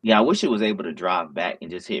 Yeah, I wish it was able to drive back and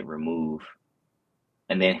just hit remove,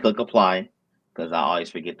 and then click apply, because I always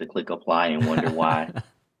forget to click apply and wonder why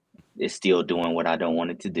it's still doing what I don't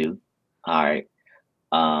want it to do. All right.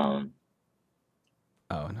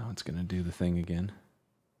 Oh, no, it's going to do the thing again.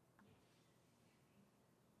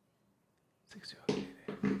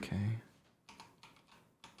 Okay.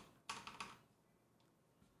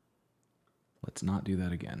 Let's not do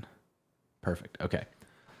that again. Perfect. Okay.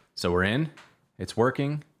 So we're in. It's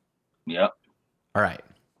working. Yep. All right.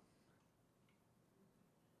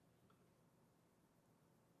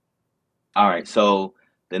 All right. So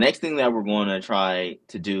the next thing that we're going to try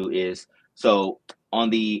to do is, so on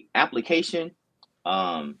the application,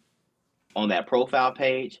 on that profile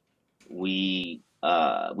page, we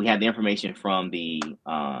have the information from the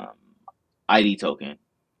ID token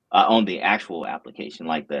on the actual application,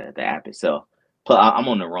 like the app itself. I'm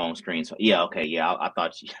on the wrong screen, so yeah, okay, yeah. I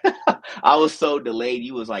thought you, I was so delayed.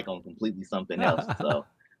 You was like on completely something else, so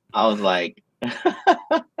I was like,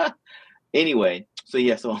 anyway. So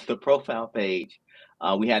yeah, so on the profile page,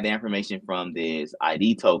 we have the information from this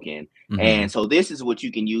ID token, and so this is what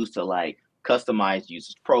you can use to like customize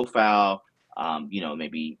user's profile.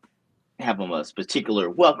 Maybe have them a particular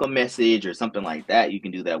welcome message or something like that. You can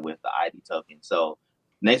do that with the ID token. So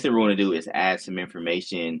next thing we're going to do is add some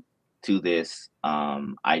information to this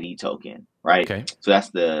ID token, right? Okay. So that's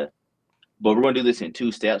but we're going to do this in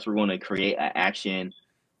 2 steps. We're going to create an action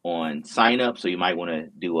on sign up. So you might want to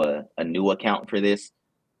do a new account for this.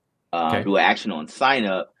 Okay. Do an action on sign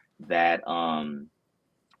up that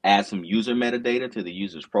adds some user metadata to the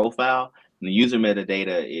user's profile. And the user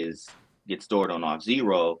metadata gets stored on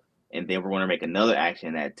Auth0, and then we're going to make another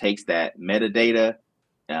action that takes that metadata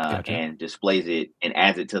Gotcha. and displays it and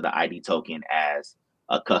adds it to the ID token as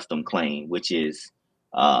a custom claim, which is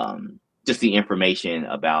just the information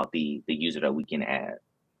about the user that we can add.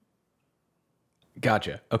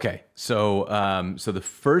 Gotcha. Okay. So, so the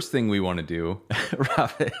first thing we want to do,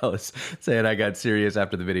 Raphael is saying I got serious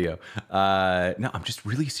after the video. No, I'm just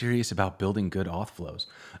really serious about building good auth flows.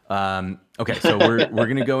 Okay. So we're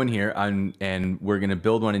going to go in here and we're going to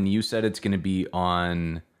build one. And you said it's going to be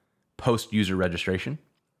on post user registration.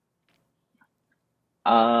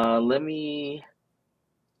 Let me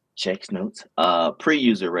check notes.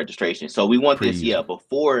 Pre-user registration. So we want this,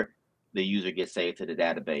 before the user gets saved to the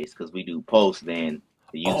database, because we do post, then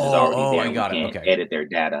the user's already there. I got we can't edit their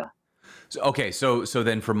data. So, okay, so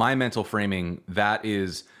then for my mental framing,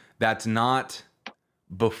 that's not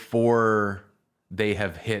before they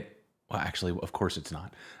have hit. Well, actually, of course it's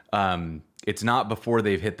not. It's not before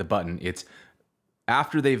they've hit the button. It's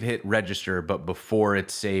after they've hit register, but before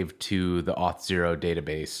it's saved to the Auth0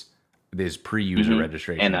 database. There's pre-user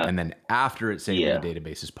registration, and then after it's saved to the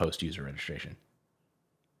database is post-user registration.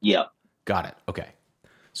 Yep. Got it. Okay.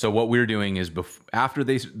 So what we're doing is after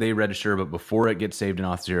they register, but before it gets saved in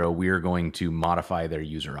Auth0, we are going to modify their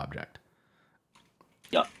user object.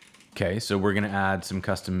 Yep. Okay. So we're going to add some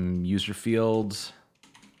custom user fields.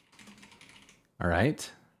 All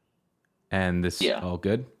right. And this all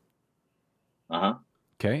good? Uh-huh.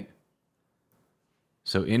 Okay.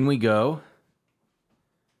 So in we go.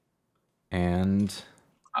 And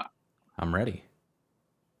I'm ready.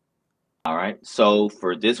 All right. So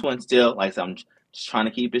for this one still, like I said, I'm just trying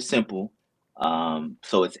to keep it simple.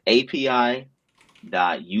 So it's API.user.setUser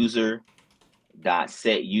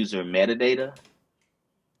metadata.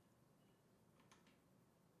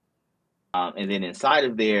 And then inside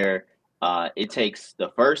of there, it takes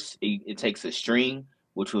it takes a string,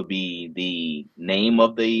 which would be the name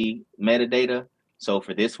of the metadata. So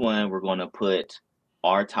for this one, we're going to put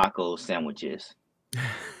our taco sandwiches.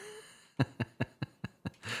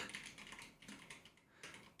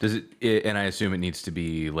 Does it, and I assume it needs to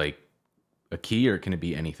be like a key, or can it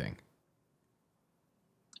be anything?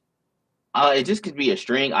 It just could be a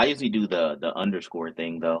string. I usually do the underscore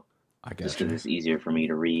thing though. I guess just because it's easier for me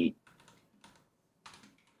to read.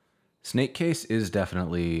 Snake case is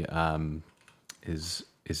definitely is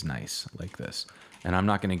nice like this, and I'm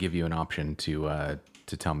not going to give you an option to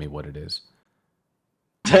tell me what it is.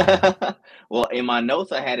 Well, in my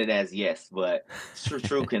notes I had it as yes, but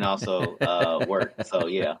true can also work. So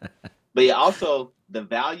yeah, but yeah, also the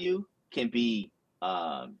value can be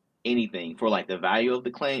anything. For like the value of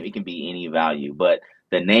the claim, it can be any value, but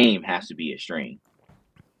the name has to be a string.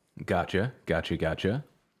 Gotcha.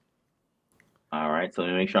 All right, so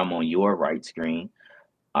let me make sure I'm on your right screen.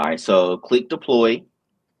 All right, so click deploy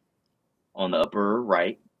on the upper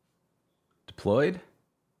right. Deployed.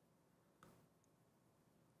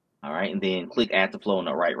 All right, and then click add to flow on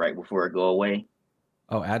the right before it go away.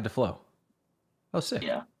 Oh, add to flow. Oh, sick.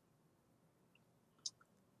 Yeah.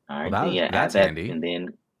 All right, well, that's handy. And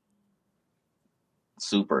then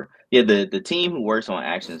super. Yeah, the team who works on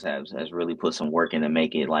Actions has really put some work in to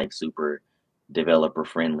make it like super developer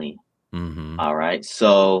friendly. All right,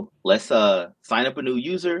 so let's sign up a new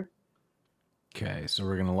user. Okay, so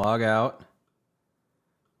we're gonna log out.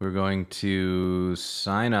 We're going to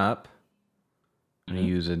sign up. I'm gonna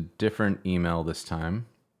use a different email this time.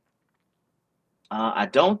 I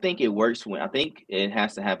don't think it works I think it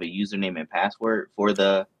has to have a username and password for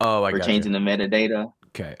changing the metadata.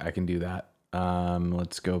 Okay, I can do that.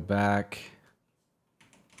 Let's go back.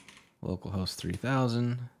 Localhost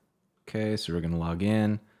 3000. Okay, so we're gonna log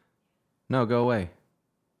in. No, go away.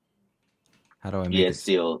 How do I make it? It's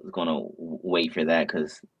still gonna wait for that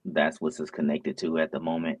because that's what it's connected to at the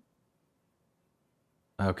moment.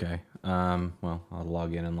 Okay. Well, I'll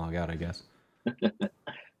log in and log out, I guess.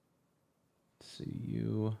 See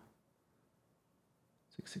you.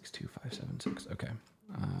 662576. Okay.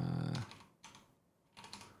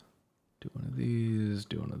 Do one of these.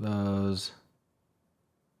 Do one of those.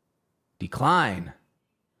 Decline.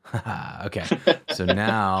 Okay. So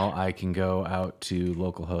now I can go out to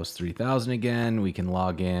localhost 3000 again. We can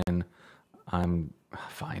log in. I'm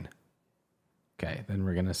fine. Okay. Then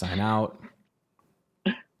we're going to sign out.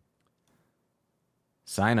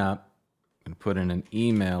 Sign up. and put in an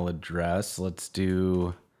email address. Let's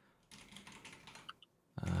do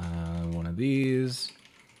one of these,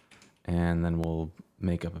 and then we'll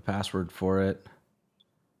make up a password for it.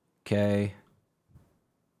 Okay.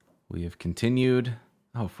 We have continued.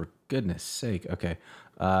 Oh, for goodness sake. Okay.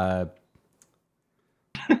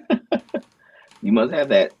 You must have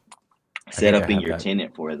that set up I in have your that.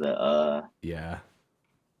 tenant for the Yeah.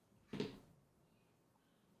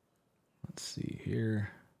 Let's see here.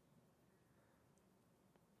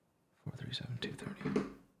 437-230.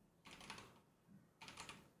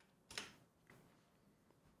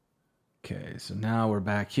 Okay, so now we're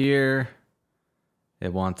back here.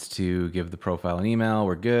 It wants to give the profile an email.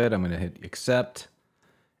 We're good. I'm going to hit accept.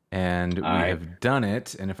 And we have done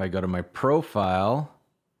it. And if I go to my profile.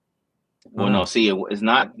 Well, no, see, it's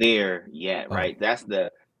not there yet, right? That's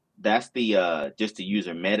the just the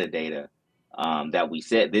user metadata that we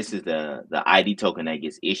set. This is the ID token that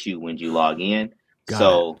gets issued when you log in.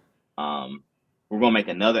 So we're gonna make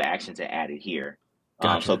another action to add it here.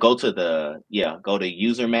 So go to go to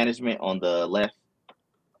user management on the left,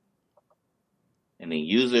 and then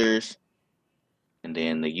users, and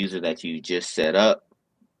then the user that you just set up.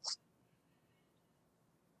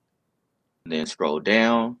 And then scroll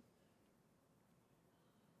down.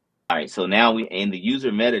 All right, so now we in the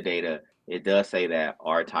user metadata, it does say that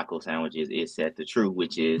our taco sandwiches is set to true,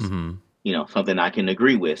 which is you know, something I can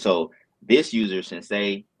agree with. So this user, since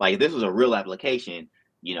they like if this was a real application,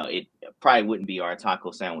 you know, it probably wouldn't be our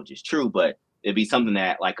taco sandwiches true, but it'd be something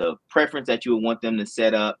that like a preference that you would want them to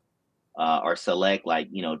set up or select, like,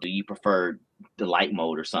 you know, do you prefer the light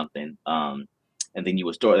mode or something? And then you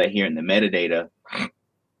would store that here in the metadata, and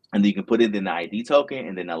then you can put it in the ID token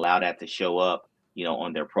and then allow that to show up, you know,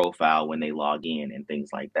 on their profile when they log in and things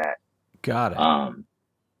like that. Got it.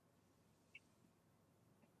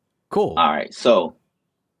 Cool. All right. So,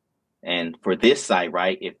 and for this site,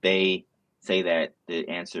 right, if they say that the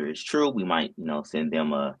answer is true, we might, you know, send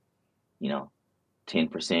them a, you know,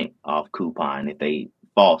 10% off coupon. If they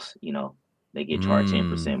false, you know, they get charged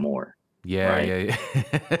 10% more. Yeah, right? yeah.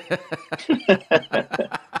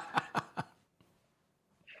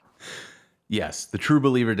 Yes, the true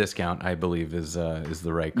believer discount, I believe, is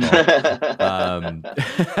the right call.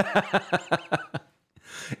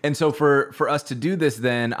 And so for us to do this,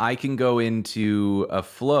 then I can go into a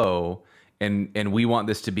flow, and we want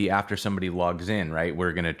this to be after somebody logs in, right?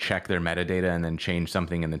 We're going to check their metadata and then change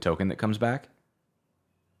something in the token that comes back.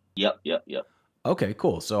 Yep. Okay,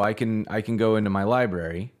 cool. So I can go into my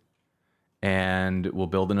library, and we'll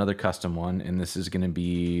build another custom one, and this is going to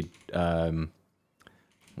be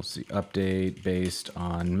we'll see, update based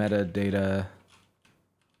on metadata,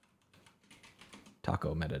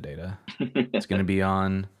 taco metadata. It's going to be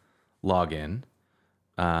on login.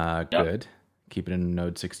 Good. Keep it in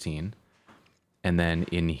node 16. And then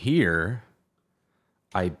in here,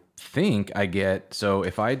 I think I get, so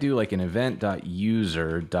if I do like an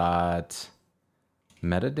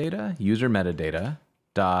event.user.metadata, user metadata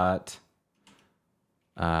dot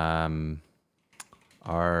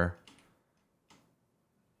our,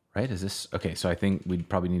 right? Is this, okay, so I think we'd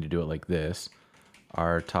probably need to do it like this.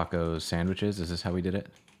 Our taco sandwiches, is this how we did it?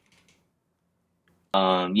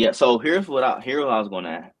 Yeah, so here's what I was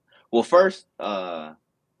gonna, well, first, well,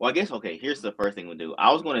 I guess, okay, here's the first thing we'll do.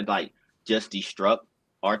 I was gonna like just destruct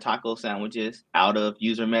our taco sandwiches out of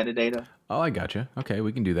user metadata. Oh, I gotcha. Okay,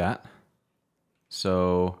 we can do that.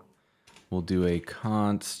 So we'll do a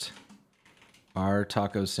const our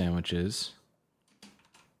taco sandwiches.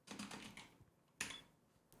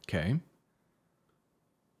 Okay.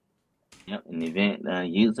 Yep, an event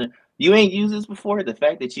user. You ain't used this before. The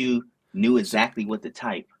fact that you knew exactly what to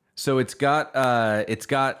type. So it's got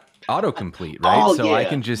autocomplete, right? Oh, so yeah. I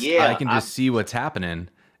can just see what's happening.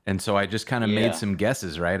 And so I just kind of made some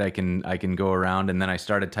guesses, right? I can go around, and then I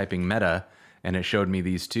started typing meta, and it showed me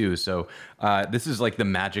these two. So this is like the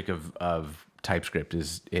magic of TypeScript,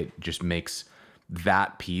 is it just makes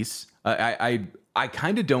that piece. I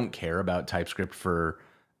kind of don't care about TypeScript for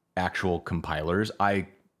actual compilers. But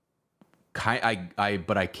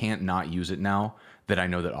I can't not use it now that I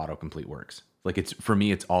know that autocomplete works. Like, it's, for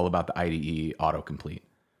me, it's all about the IDE autocomplete.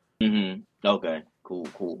 Okay,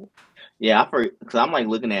 cool. Yeah, because I'm like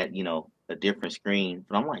looking at, you know, a different screen,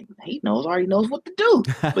 but I'm like, he already knows what to do.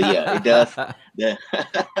 But yeah, it does.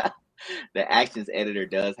 The actions editor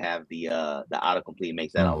does have the autocomplete,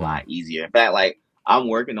 makes that a lot easier. In fact, like, I'm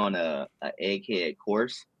working on a Egghead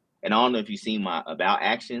course, and I don't know if you've seen my about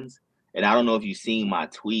actions, and I don't know if you've seen my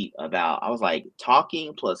tweet about, I was like,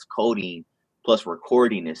 talking plus coding plus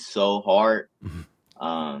recording is so hard.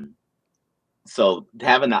 So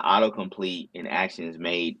having the autocomplete in Actions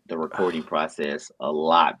made the recording process a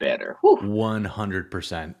lot better. Whew.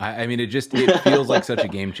 100%. I mean, it feels like such a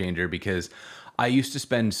game changer because I used to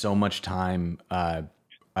spend so much time. I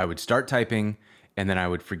would start typing and then I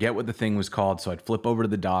would forget what the thing was called. So I'd flip over to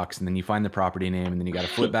the docs and then you find the property name and then you got to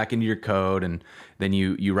flip back into your code and then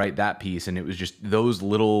you write that piece. And it was just those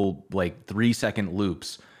little like 3-second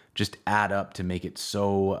loops just add up to make it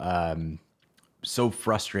so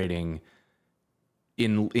frustrating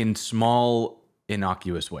in small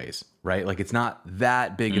innocuous ways, right? Like it's not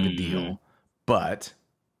that big of a deal, but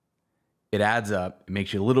it adds up. It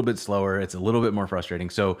makes you a little bit slower. It's a little bit more frustrating.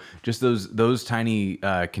 So just those tiny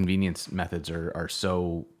convenience methods are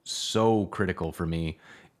so critical for me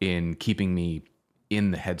in keeping me in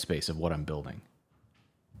the headspace of what I'm building.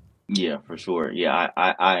 Yeah, for sure. Yeah,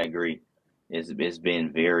 I agree. It's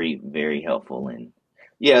been very, very helpful. And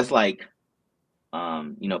yeah, it's like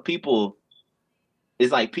people,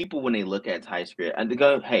 it's like people when they look at TypeScript and they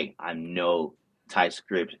go, hey, I'm no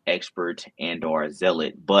TypeScript expert and or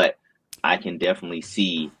zealot, but I can definitely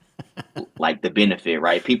see like the benefit,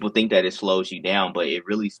 right? People think that it slows you down, but it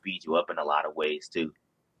really speeds you up in a lot of ways too.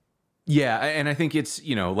 Yeah, and I think it's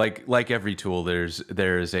like every tool, there's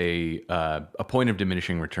a point of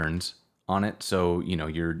diminishing returns on it. So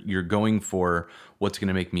you're going for what's going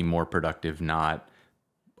to make me more productive, not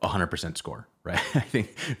 100% score, right? I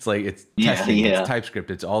think it's like it's Yeah, testing, it's yeah. TypeScript,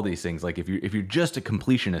 it's all these things. Like if you're just a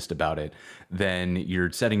completionist about it, then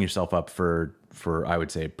you're setting yourself up for I would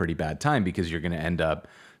say a pretty bad time because you're going to end up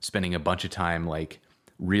spending a bunch of time like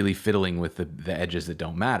really fiddling with the edges that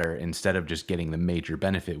don't matter instead of just getting the major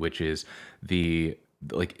benefit, which is the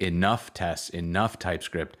like enough tests, enough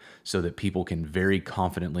TypeScript so that people can very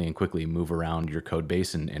confidently and quickly move around your code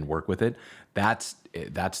base and work with it. That's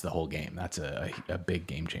the whole game. That's a big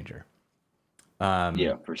game changer.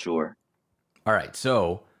 Yeah, for sure. All right,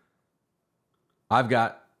 so I've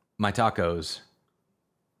got my tacos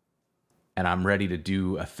and I'm ready to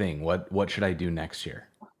do a thing. What should I do next year?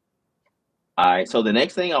 All right. So the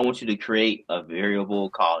next thing I want you to create a variable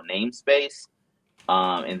called namespace,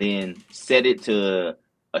 and then set it to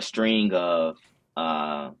a string of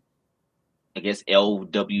I guess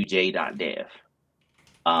lwj.dev.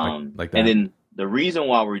 Like And that? then the reason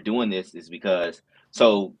why we're doing this is because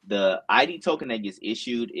so the ID token that gets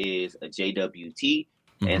issued is a JWT.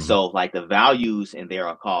 And Mm-hmm. so like the values in there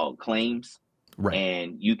are called claims. Right.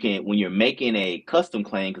 And you can, when you're making a custom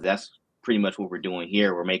claim, because that's pretty much what we're doing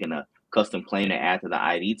here, we're making a custom claim to add to the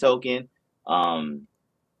ID token.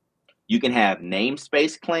 You can have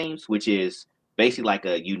namespace claims, which is basically like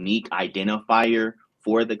a unique identifier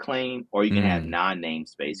for the claim, or you can have Mm.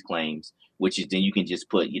 non-namespace claims, which is then you can just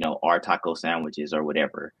put, our taco sandwiches or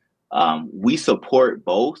whatever. We support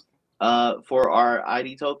both for our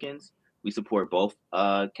ID tokens. We support both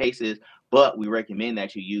cases, but we recommend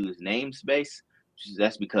that you use namespace.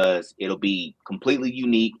 That's because it'll be completely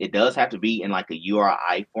unique. It does have to be in like a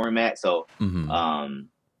URI format. So Mm-hmm.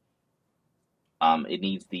 it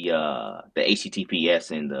needs the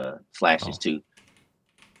HTTPS and the slashes Oh, too.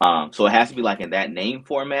 So it has to be like in that name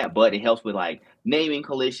format, but it helps with like naming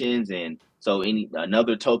collisions, and so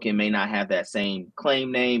another token may not have that same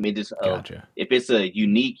claim name. It just gotcha. if it's a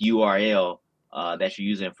unique URL that you're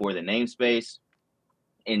using for the namespace,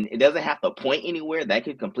 and it doesn't have to point anywhere. That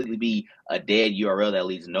could completely be a dead URL that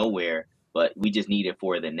leads nowhere. But we just need it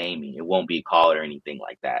for the naming. It won't be called or anything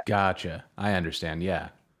like that. Gotcha. I understand. Yeah.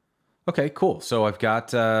 Okay, cool. So I've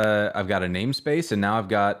got a namespace and now I've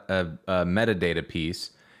got a metadata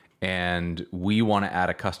piece and we want to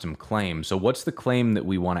add a custom claim. So what's the claim that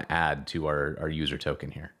we want to add to our user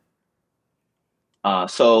token here?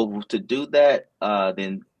 So to do that,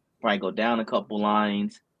 then probably go down a couple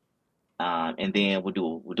lines, and then we'll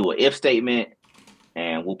do an if statement,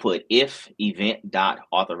 and we'll put if event dot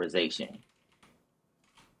authorization.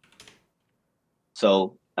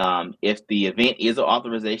 So if the event is an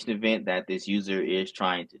authorization event that this user is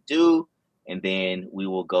trying to do, and then we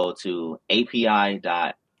will go to API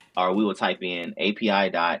dot, or we will type in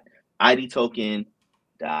API dot ID token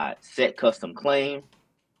dot set custom claim.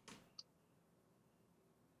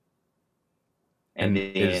 And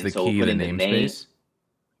And is then the so we'll key put the in the name. namespace?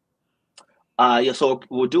 Yeah, so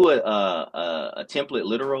we'll do a template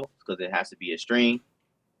literal because it has to be a string.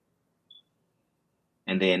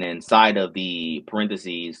 And then inside of the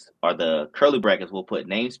parentheses or the curly brackets, we'll put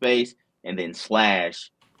namespace and then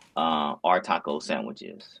slash our taco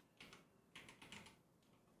sandwiches.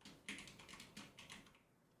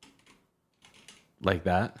 Like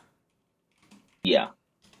that? Yeah.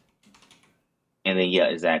 And then, yeah,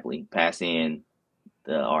 exactly. Pass in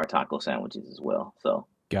the our taco sandwiches as well. So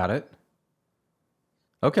Got it.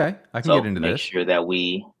 Okay, I can get So into make this. sure that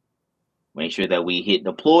we hit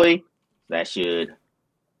deploy. That should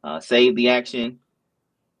save the action.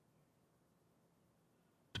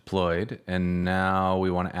 Deployed, and now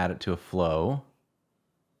we want to add it to a flow.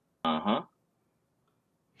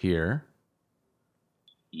 Here.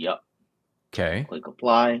 Yep. Okay. Click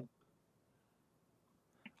apply.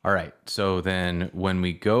 All right. So then when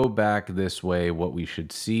we go back this way, what we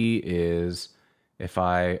should see is if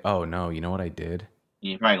oh no, you know what I did?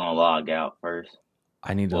 You're probably gonna log out first.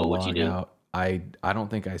 I need to Well, what you log do? out. I don't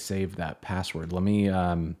think I saved that password. Let me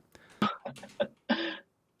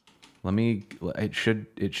it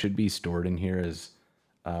should be stored in here as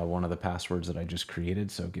one of the passwords that I just created.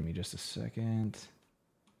 So give me just a second.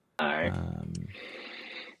 All right.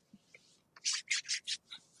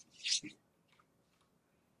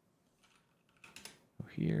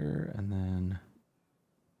 Here and then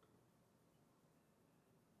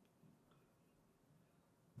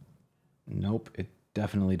nope, it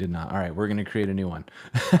definitely did not. All right, we're going to create a new one.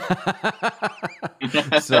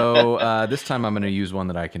 So this time I'm going to use one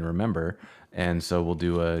that I can remember. And so we'll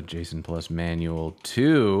do a JSON plus manual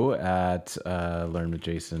 2 at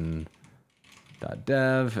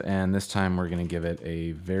learnwithjason.dev. And this time we're going to give it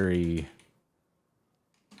a very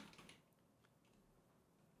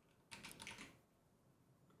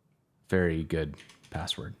good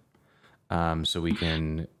password. So we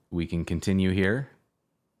can continue here.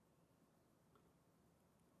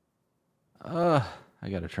 I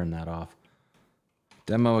got to turn that off.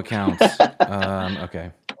 Demo accounts.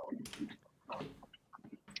 Okay.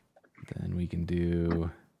 Then we can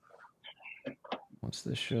do, once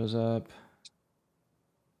this shows up.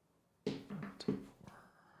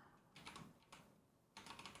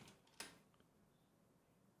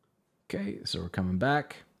 Okay, so we're coming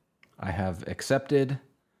back. I have accepted,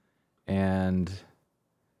 and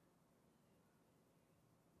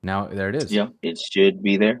now there it is. Yeah, it should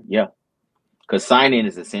be there. Yeah, because sign in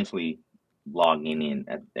is essentially logging in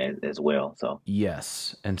as well. So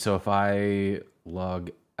yes, and so if I log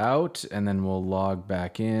out, and then we'll log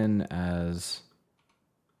back in as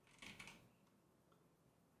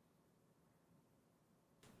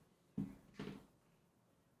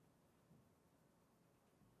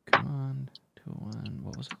come on 201.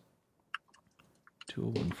 What was it?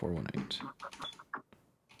 201.418.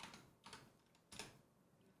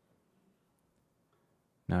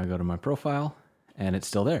 Now I go to my profile and it's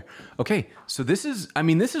still there. Okay, so this is, I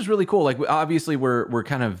mean, this is really cool. Like obviously we're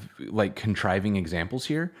kind of like contriving examples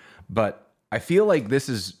here, but I feel like this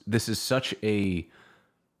is such a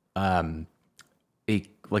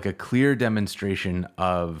like a clear demonstration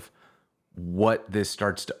of what this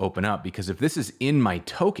starts to open up, because if this is in my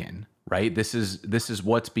token, right? This is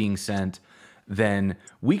what's being sent, then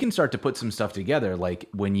we can start to put some stuff together. Like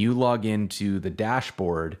when you log into the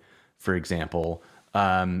dashboard, for example,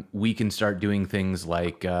 we can start doing things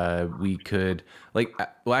like we could like,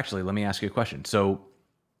 well, actually, let me ask you a question. So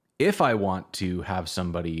if I want to have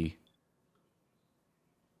somebody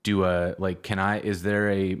do a, like, is there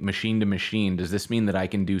a machine to machine? Does this mean that I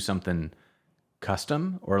can do something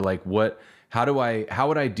custom, or like how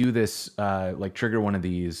would I do this, like trigger one of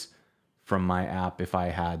these from my app if I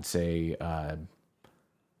had, say,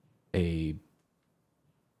 a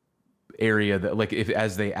area that, like, if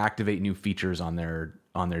as they activate new features on their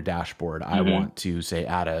dashboard, I want to, say,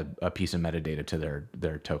 add a piece of metadata to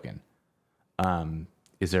their token.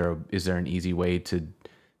 Is there an easy way to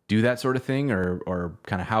do that sort of thing, or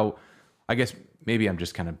kind of how? I guess maybe I'm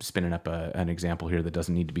just kind of spinning up an example here that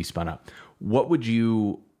doesn't need to be spun up. What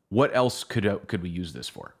else could we use this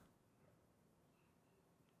for?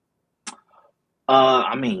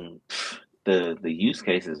 I mean, the use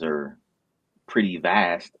cases are pretty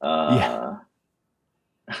vast. Yeah.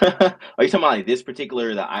 Are you talking about like this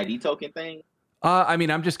particular, the ID token thing? I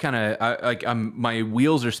mean, I'm just kind of like my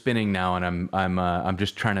wheels are spinning now, and I'm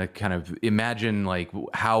just trying to kind of imagine like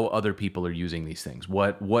how other people are using these things.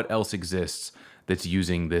 What else exists that's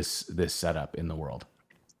using this setup in the world?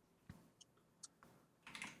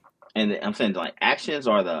 And I'm saying like actions,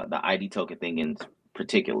 or the ID token thing in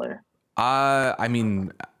particular. I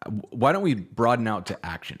mean, why don't we broaden out to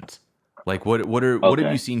actions? Like what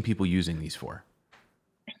have you seen people using these for?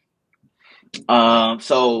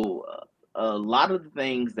 So a lot of the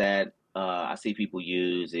things that I see people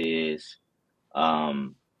use is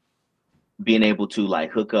being able to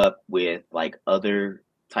like hook up with like other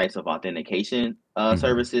types of authentication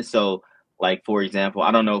services. So like, for example,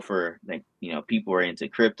 I don't know, for like, people are into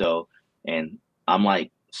crypto, and I'm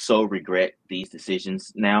like so regret these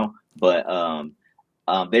decisions now, but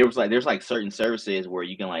there's like certain services where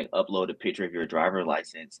you can like upload a picture of your driver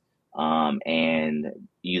license and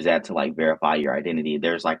use that to like verify your identity.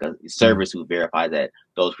 There's like a service who verifies that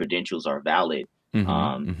those credentials are valid.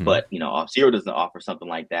 But you know, Auth0 doesn't offer something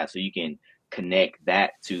like that, so you can connect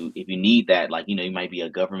that to, if you need that, like, you know, you might be a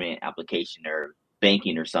government application or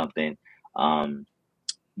banking or something.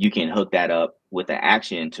 You can hook that up with an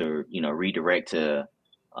action to, you know, redirect to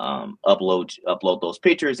upload those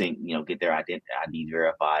pictures and, you know, get their ID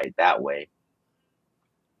verified that way.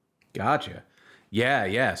 Gotcha. Yeah,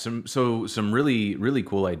 yeah. Some really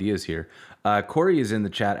cool ideas here. Corey is in the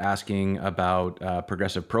chat asking about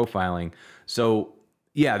progressive profiling. So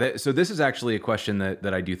yeah, so this is actually a question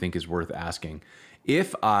that I do think is worth asking.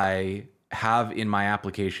 If I have in my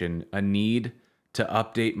application a need to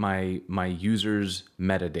update my users'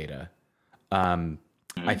 metadata,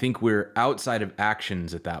 I think we're outside of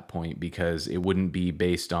actions at that point because it wouldn't be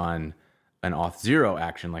based on an Auth0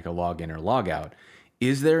 action like a login or logout.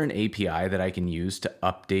 Is there an API that I can use to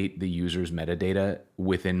update the user's metadata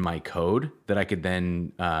within my code that I could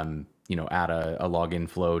then, you know, add a login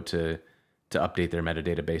flow to update their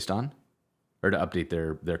metadata based on, or to update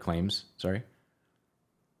their claims? Sorry.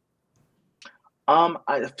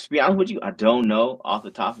 To be honest with you, I don't know off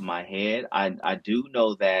the top of my head. I do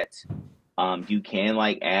know that you can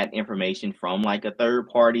like add information from like a third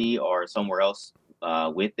party or somewhere else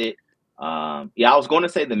with it. Yeah, I was going to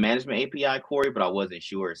say the management API, Corey, but I wasn't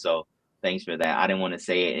sure. So thanks for that. I didn't want to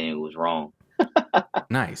say it and it was wrong.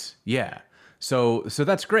 Nice. Yeah. So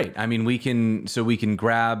that's great. I mean, we can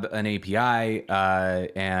grab an API,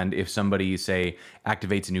 and if somebody say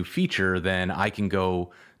activates a new feature, then I can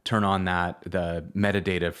go turn on the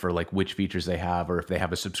metadata for like which features they have, or if they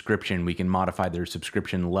have a subscription, we can modify their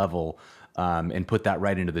subscription level and put that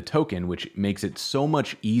right into the token, which makes it so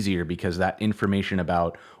much easier because that information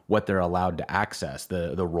about what they're allowed to access,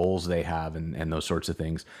 the roles they have, and those sorts of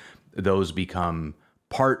things, those become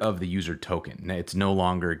part of the user token. It's no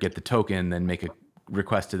longer get the token, then make a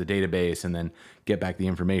request to the database, and then get back the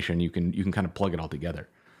information. You can kind of plug it all together.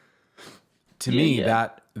 To me,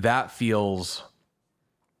 that feels,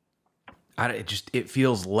 it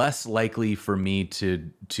feels less likely for me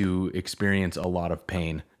to experience a lot of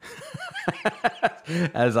pain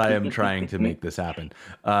as I am trying to make this happen.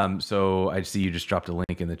 So I see you just dropped a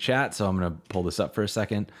link in the chat, so I'm going to pull this up for a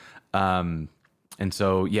second. And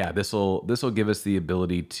so, yeah, this will give us the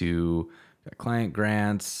ability to client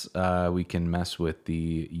grants. We can mess with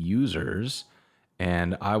the users,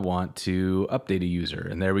 and I want to update a user,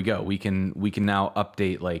 and there we go. We can now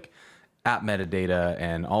update like app metadata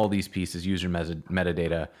and all these pieces, user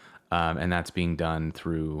metadata, and that's being done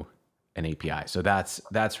through an API. So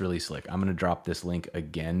that's really slick. I'm going to drop this link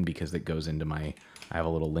again because it goes into I have a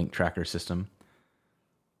little link tracker system.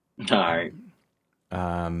 All right.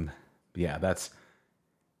 Yeah,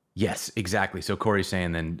 yes, exactly. So Corey's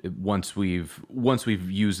saying then once we've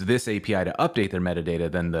used this API to update their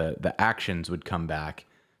metadata, then the actions would come back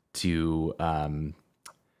to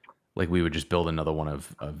like we would just build another one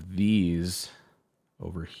of these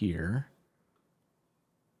over here.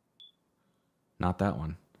 Not that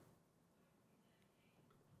one.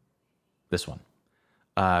 This one.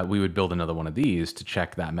 We would build another one of these to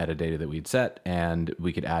check that metadata that we'd set, and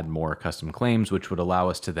we could add more custom claims, which would allow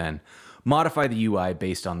us to then modify the UI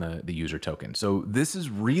based on the user token. So this is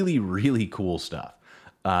really, really cool stuff.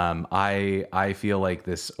 I feel like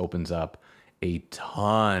this opens up a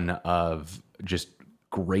ton of just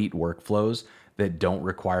great workflows that don't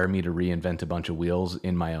require me to reinvent a bunch of wheels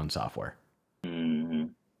in my own software. Mm-hmm.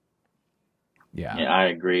 Yeah, I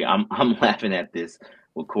agree. I'm laughing at this.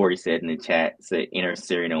 What Corey said in the chat, said enter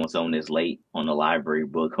serial notes on this late on the library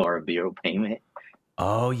book or a bill payment.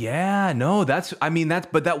 Oh yeah, no,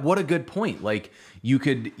 but what a good point. Like you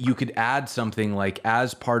could add something like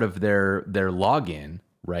as part of their login,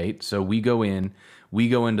 right? So we go into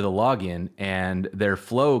the login, and their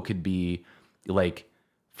flow could be like,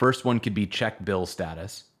 first one could be check bill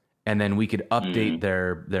status, and then we could update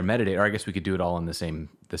their metadata. Or I guess we could do it all in the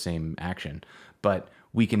same action. But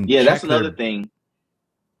we can check that's another thing.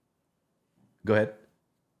 Go ahead.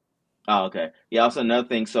 Oh, okay. Yeah, also another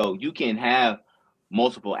thing. So you can have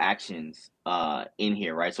multiple actions in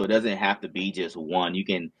here, right? So it doesn't have to be just one.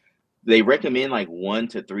 They recommend like 1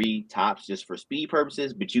 to 3 tops just for speed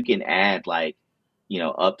purposes, but you can add like, you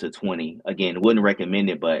know, up to 20. Again, wouldn't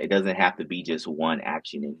recommend it, but it doesn't have to be just one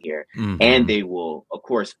action in here. And they will, of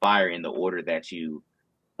course, fire in the order that you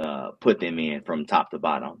put them in from top to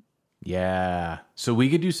bottom. Yeah. So we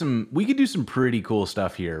could do some pretty cool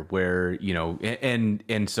stuff here where, you know,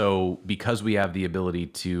 and so because we have the ability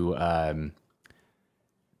to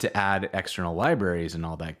add external libraries and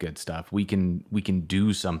all that good stuff, we can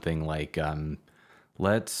do something like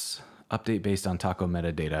let's update based on taco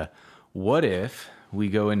metadata. What if we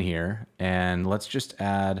go in here and let's just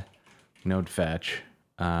add node fetch,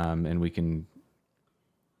 and we can,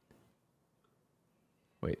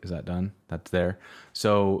 wait, is that done? That's there.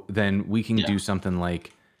 So then we can do something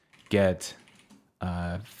like get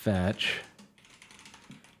fetch.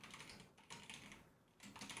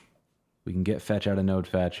 We can get fetch out of node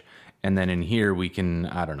fetch, and then in here we can,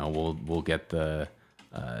 I don't know, we'll get the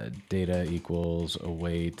data equals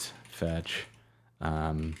await fetch.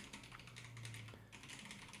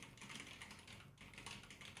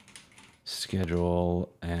 Schedule,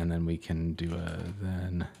 and then we can do a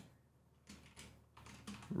then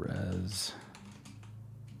res.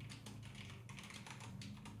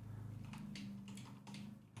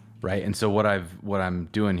 Right, and so what I'm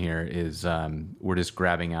doing here is we're just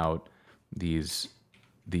grabbing out these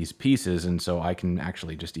pieces, and so I can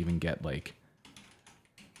actually just even get like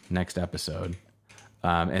next episode,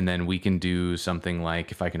 and then we can do something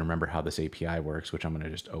like, if I can remember how this API works, which I'm going to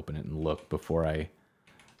just open it and look before I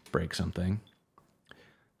break something.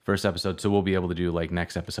 First episode, so we'll be able to do like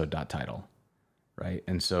next episode dot title, right?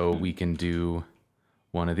 And so we can do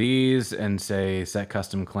one of these and say set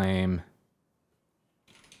custom claim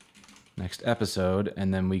next episode,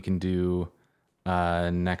 and then we can do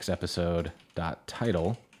next episode dot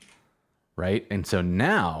title, right? And so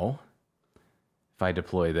now if I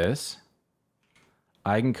deploy this,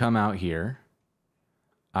 I can come out here,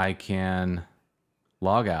 I can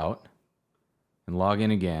log out and log in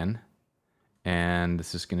again, and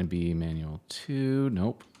this is going to be manual 2.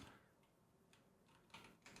 Nope.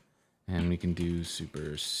 And we can do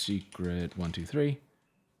super secret 1 2 3.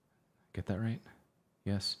 Get that right?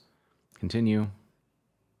 Yes. Continue.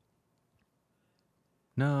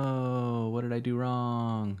 No, what did I do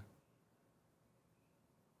wrong?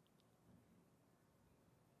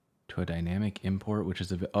 To a dynamic import, which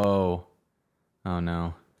is a oh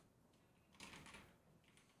no.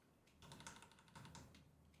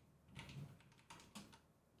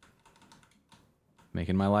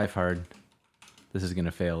 Making my life hard. This is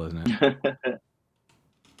gonna fail, isn't it?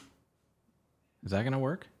 Is that gonna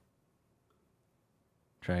work?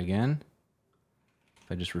 Try again.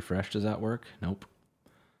 If I just refresh, does that work? Nope.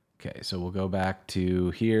 Okay, so we'll go back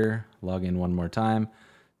to here, log in one more time.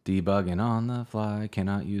 Debugging on the fly,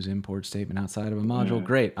 cannot use import statement outside of a module.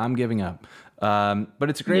 Great, I'm giving up. But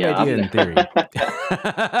it's a great idea in theory.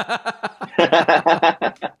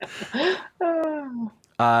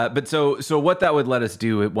 But so what that would let us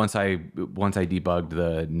do once I debugged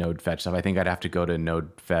the node fetch stuff, I think I'd have to go to node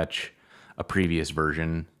fetch a previous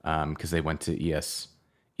version, because they went to ES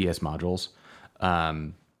modules,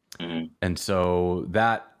 and so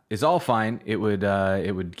that is all fine. It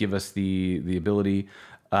would give us the ability,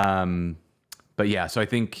 but yeah. So I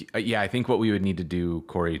think what we would need to do,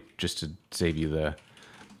 Corey, just to save you the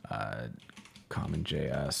common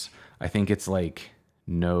JS, I think it's like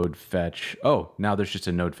node fetch. Oh, now there's just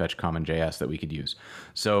a node fetch common JS that we could use.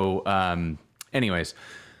 So anyways,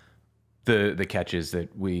 the catch is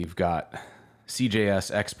that we've got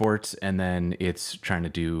CJS exports, and then it's trying to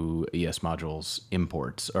do ES modules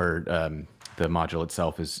imports, or the module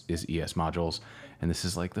itself is ES modules. And this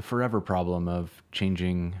is like the forever problem of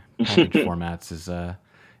changing package formats, is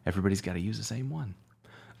everybody's got to use the same one.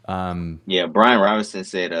 Yeah, Brian Robinson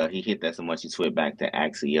said he hit that so much he switched back to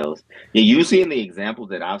Axios. Yeah, usually in the examples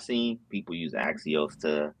that I've seen, people use Axios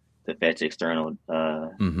to fetch external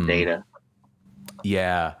data.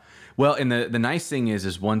 Yeah. Well, and the nice thing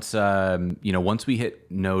is once once we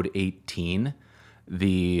hit node 18,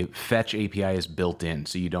 the fetch API is built in,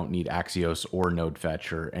 so you don't need Axios or node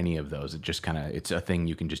fetch or any of those. It just it's a thing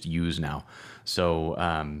you can just use now. So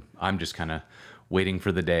I'm just kind of waiting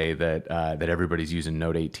for the day that that everybody's using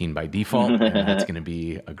node 18 by default, and that's going to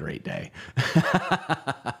be a great day.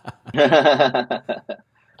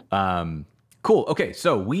 Cool. Okay,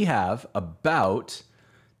 so we have about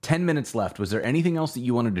 10 minutes left. Was there anything else that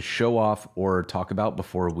you wanted to show off or talk about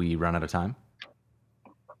before we run out of time?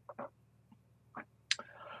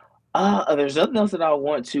 There's nothing else that I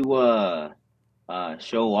want to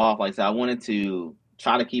show off. Like I said, I wanted to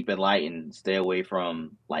try to keep it light and stay away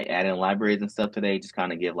from like adding libraries and stuff today. Just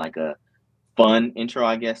kind of give like a fun intro,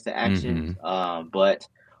 I guess, to Actions. But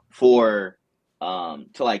for to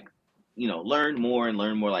like learn more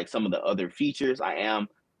like some of the other features, I am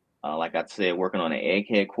like I said, working on an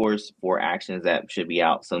Egghead course for Actions that should be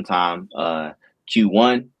out sometime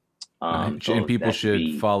Q1. And people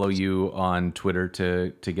should follow you on Twitter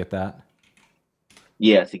to get that.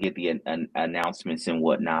 Yeah, to get the announcements and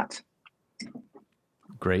whatnot.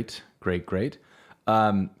 Great.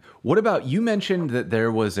 What about, you mentioned that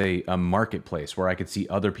there was a marketplace where I could see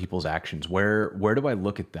other people's actions. Where do I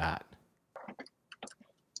look at that?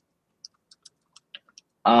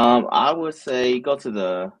 I would say go to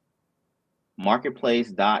the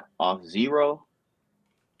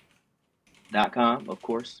marketplace.auth0.com, of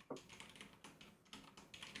course.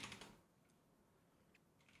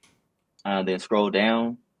 Then scroll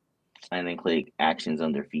down and then click Actions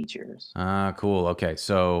under Features. Cool. Okay,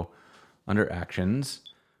 so under Actions,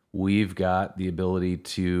 we've got the ability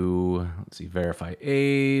to, let's see, verify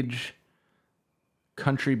age,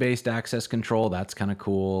 country-based access control. That's kind of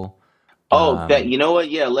cool. Oh, that, you know what?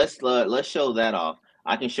 Yeah, let's show that off.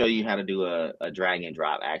 I can show you how to do a drag and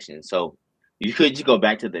drop action. So you could just go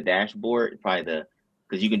back to the dashboard, probably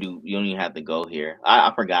because you don't even have to go here.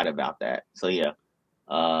 I forgot about that. So yeah.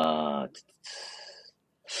 All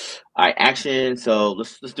right, action. So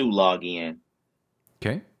let's do log in.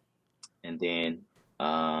 Okay. And then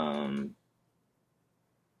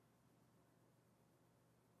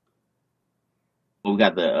we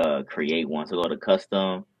got the create one. So go to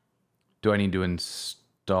custom. Do I need to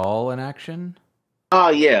install an action? Oh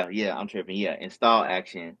yeah, I'm tripping. Yeah, install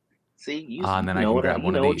action. See, you and then I know can grab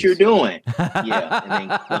one of what these. you're doing. Yeah, and then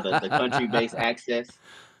go to the country-based access.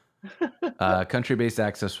 Country-based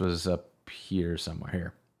access was up here somewhere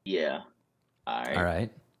here. Yeah. All right.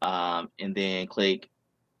 And then click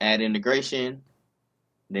add integration.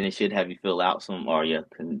 Then it should have you fill out some, or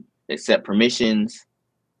can accept permissions.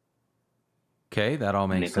 Okay, that all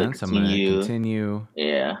makes sense. I'm going to continue.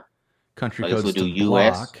 Yeah. Country codes to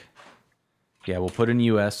block. Yeah, we'll put in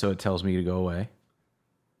US so it tells me to go away.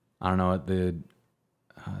 I don't know what the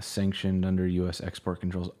sanctioned under US export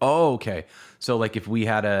controls. Oh, okay. So like if we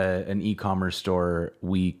had an e-commerce store,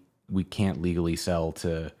 we can't legally sell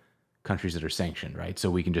to countries that are sanctioned, right?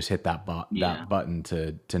 So we can just hit that that button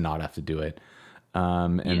to not have to do it.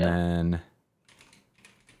 Then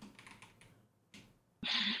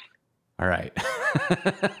all right.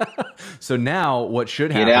 So now what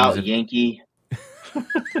should happen? Get out, Yankee.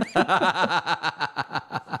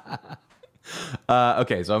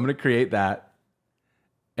 Okay, so I'm going to create that.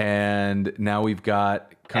 And now we've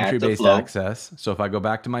got country-based access. So if I go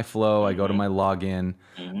back to my flow, I go to my login,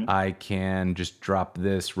 I can just drop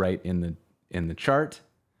this right in the chart.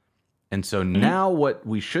 And so now what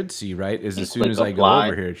we should see, right, is as soon as I go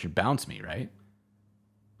over here, it should bounce me, right?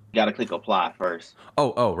 You got to click apply first.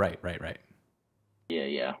 Oh, right.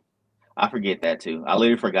 Yeah. I forget that too. I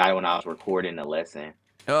literally forgot it when I was recording the lesson.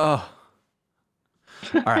 Oh.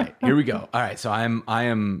 All right, here we go. All right, so I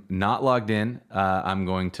am not logged in. I'm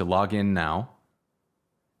going to log in now.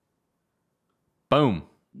 Boom.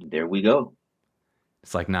 There we go.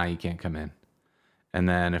 It's like, nah, you can't come in. And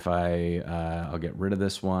then if I'll get rid of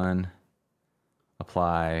this one,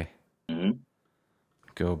 apply,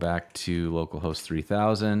 go back to localhost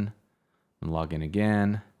 3000, and log in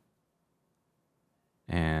again.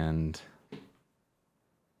 And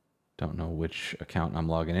don't know which account I'm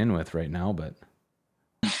logging in with right now, but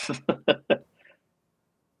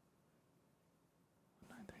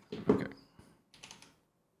okay.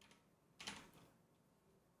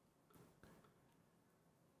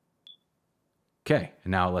 Okay,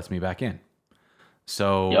 and now it lets me back in.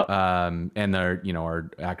 So, and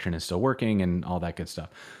our action is still working and all that good stuff.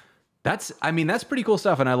 That's pretty cool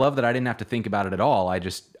stuff, and I love that I didn't have to think about it at all. I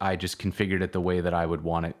just configured it the way that I would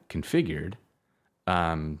want it configured.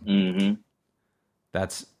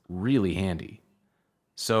 That's really handy.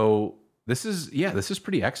 So this is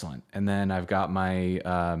pretty excellent. And then I've got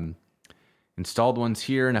my installed ones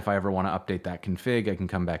here, and if I ever want to update that config, I can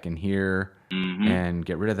come back in here and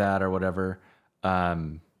get rid of that or whatever.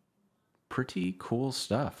 Pretty cool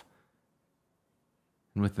stuff.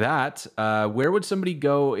 And with that, where would somebody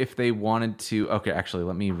go if they wanted to? Okay, actually,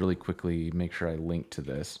 let me really quickly make sure I link to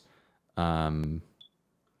this. It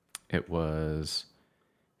was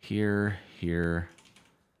here.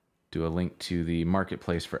 Do a link to the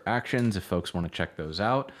marketplace for actions if folks want to check those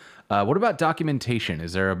out. What about documentation?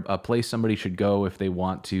 Is there a place somebody should go if they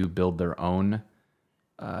want to build their own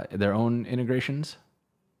integrations?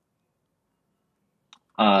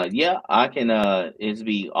 Yeah, I can. It's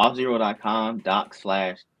be auth0.com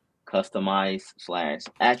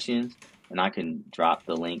doc/customize/actions, and I can drop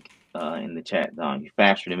the link in the chat. You're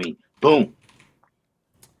faster than me. Boom.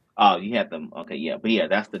 Oh, you have them. Okay, yeah, but yeah,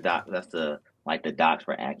 that's the doc. That's the docs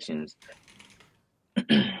for actions.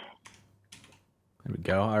 There we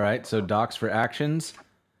go. All right, so docs for actions,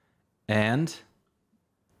 and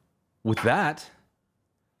with that,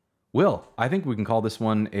 Will, I think we can call this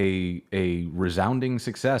one a resounding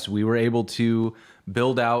success. We were able to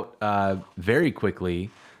build out very quickly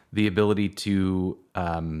the ability to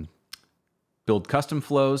build custom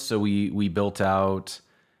flows. So we built out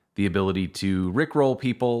the ability to rickroll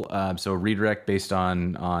people, so redirect based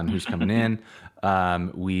on who's coming in.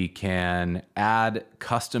 We can add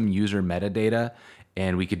custom user metadata,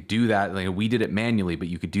 and we could do that. Like, we did it manually, but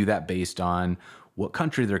you could do that based on what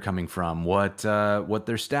country they're coming from, what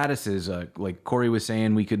their status is. Like Corey was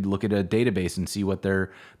saying, we could look at a database and see what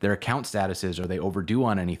their account status is. Are they overdue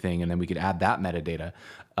on anything? And then we could add that metadata.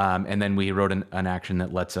 And then we wrote an action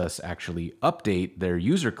that lets us actually update their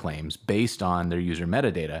user claims based on their user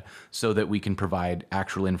metadata, so that we can provide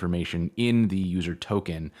actual information in the user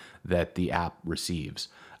token that the app receives.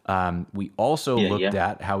 We also looked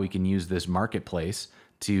at how we can use this marketplace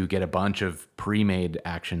to get a bunch of pre-made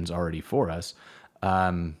actions already for us.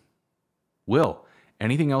 Will,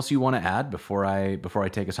 anything else you want to add before I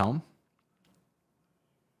take us home?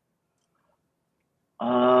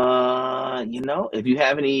 If you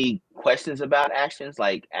have any questions about actions,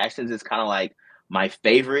 like actions is kind of like my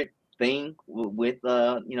favorite thing with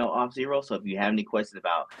Auth0. So if you have any questions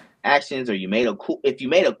about actions, or if you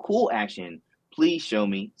made a cool action, please show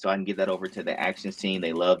me so I can get that over to the actions team.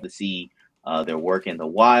 They love to see their work in the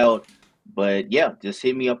wild. But yeah, just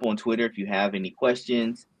hit me up on Twitter if you have any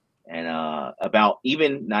questions, and about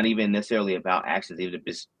not even necessarily about actions, even if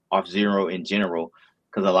it's Auth0 in general.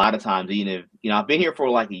 Because a lot of times, even if I've been here for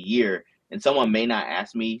like a year, and someone may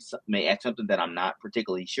ask something that I'm not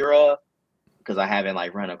particularly sure of, because I haven't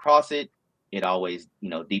like run across it. It always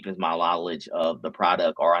deepens my knowledge of the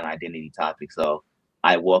product or an identity topic. So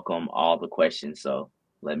I welcome all the questions. So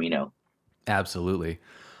let me know. Absolutely.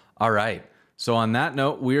 All right. So on that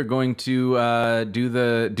note, we are going to do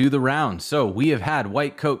the round. So we have had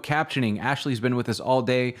white coat captioning. Ashley's been with us all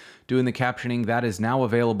day doing the captioning. That is now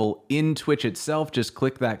available in Twitch itself. Just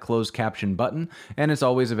click that closed caption button, and it's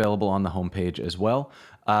always available on the homepage as well.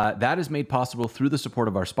 That is made possible through the support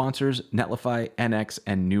of our sponsors, Netlify, NX,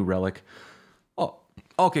 and New Relic.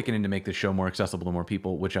 All kicking in to make this show more accessible to more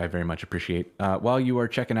people, which I very much appreciate. While you are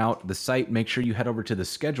checking out the site, make sure you head over to the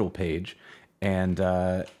schedule page and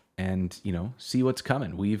see what's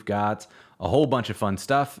coming. We've got a whole bunch of fun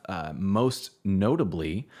stuff. Most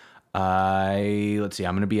notably, let's see,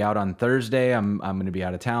 I'm going to be out on Thursday. I'm going to be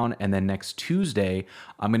out of town, and then next Tuesday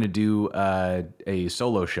I'm going to do a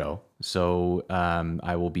solo show. So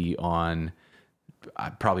I will be on.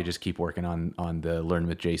 I probably just keep working on the Learn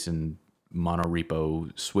with Jason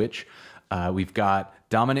monorepo switch. We've got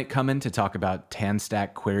Dominic coming to talk about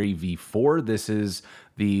TanStack Query v4. This is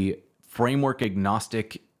the framework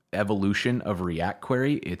agnostic evolution of React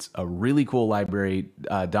Query. It's a really cool library.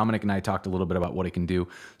 Dominic and I talked a little bit about what it can do.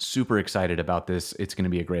 Super excited about this. It's going to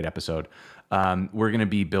be a great episode. We're going to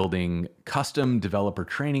be building custom developer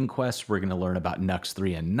training quests. We're going to learn about Nux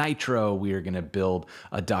 3 and Nitro. We are going to build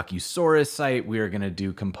a Docusaurus site. We are going to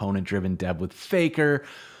do component-driven dev with Faker.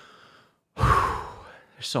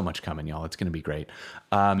 There's so much coming, y'all. It's going to be great.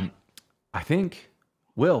 I think,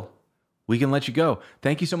 Will, we can let you go.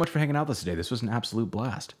 Thank you so much for hanging out with us today. This was an absolute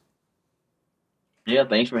blast. Yeah,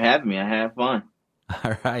 thanks for having me. I had fun.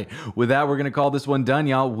 All right. With that, we're going to call this one done,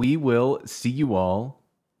 y'all. We will see you all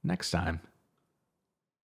next time.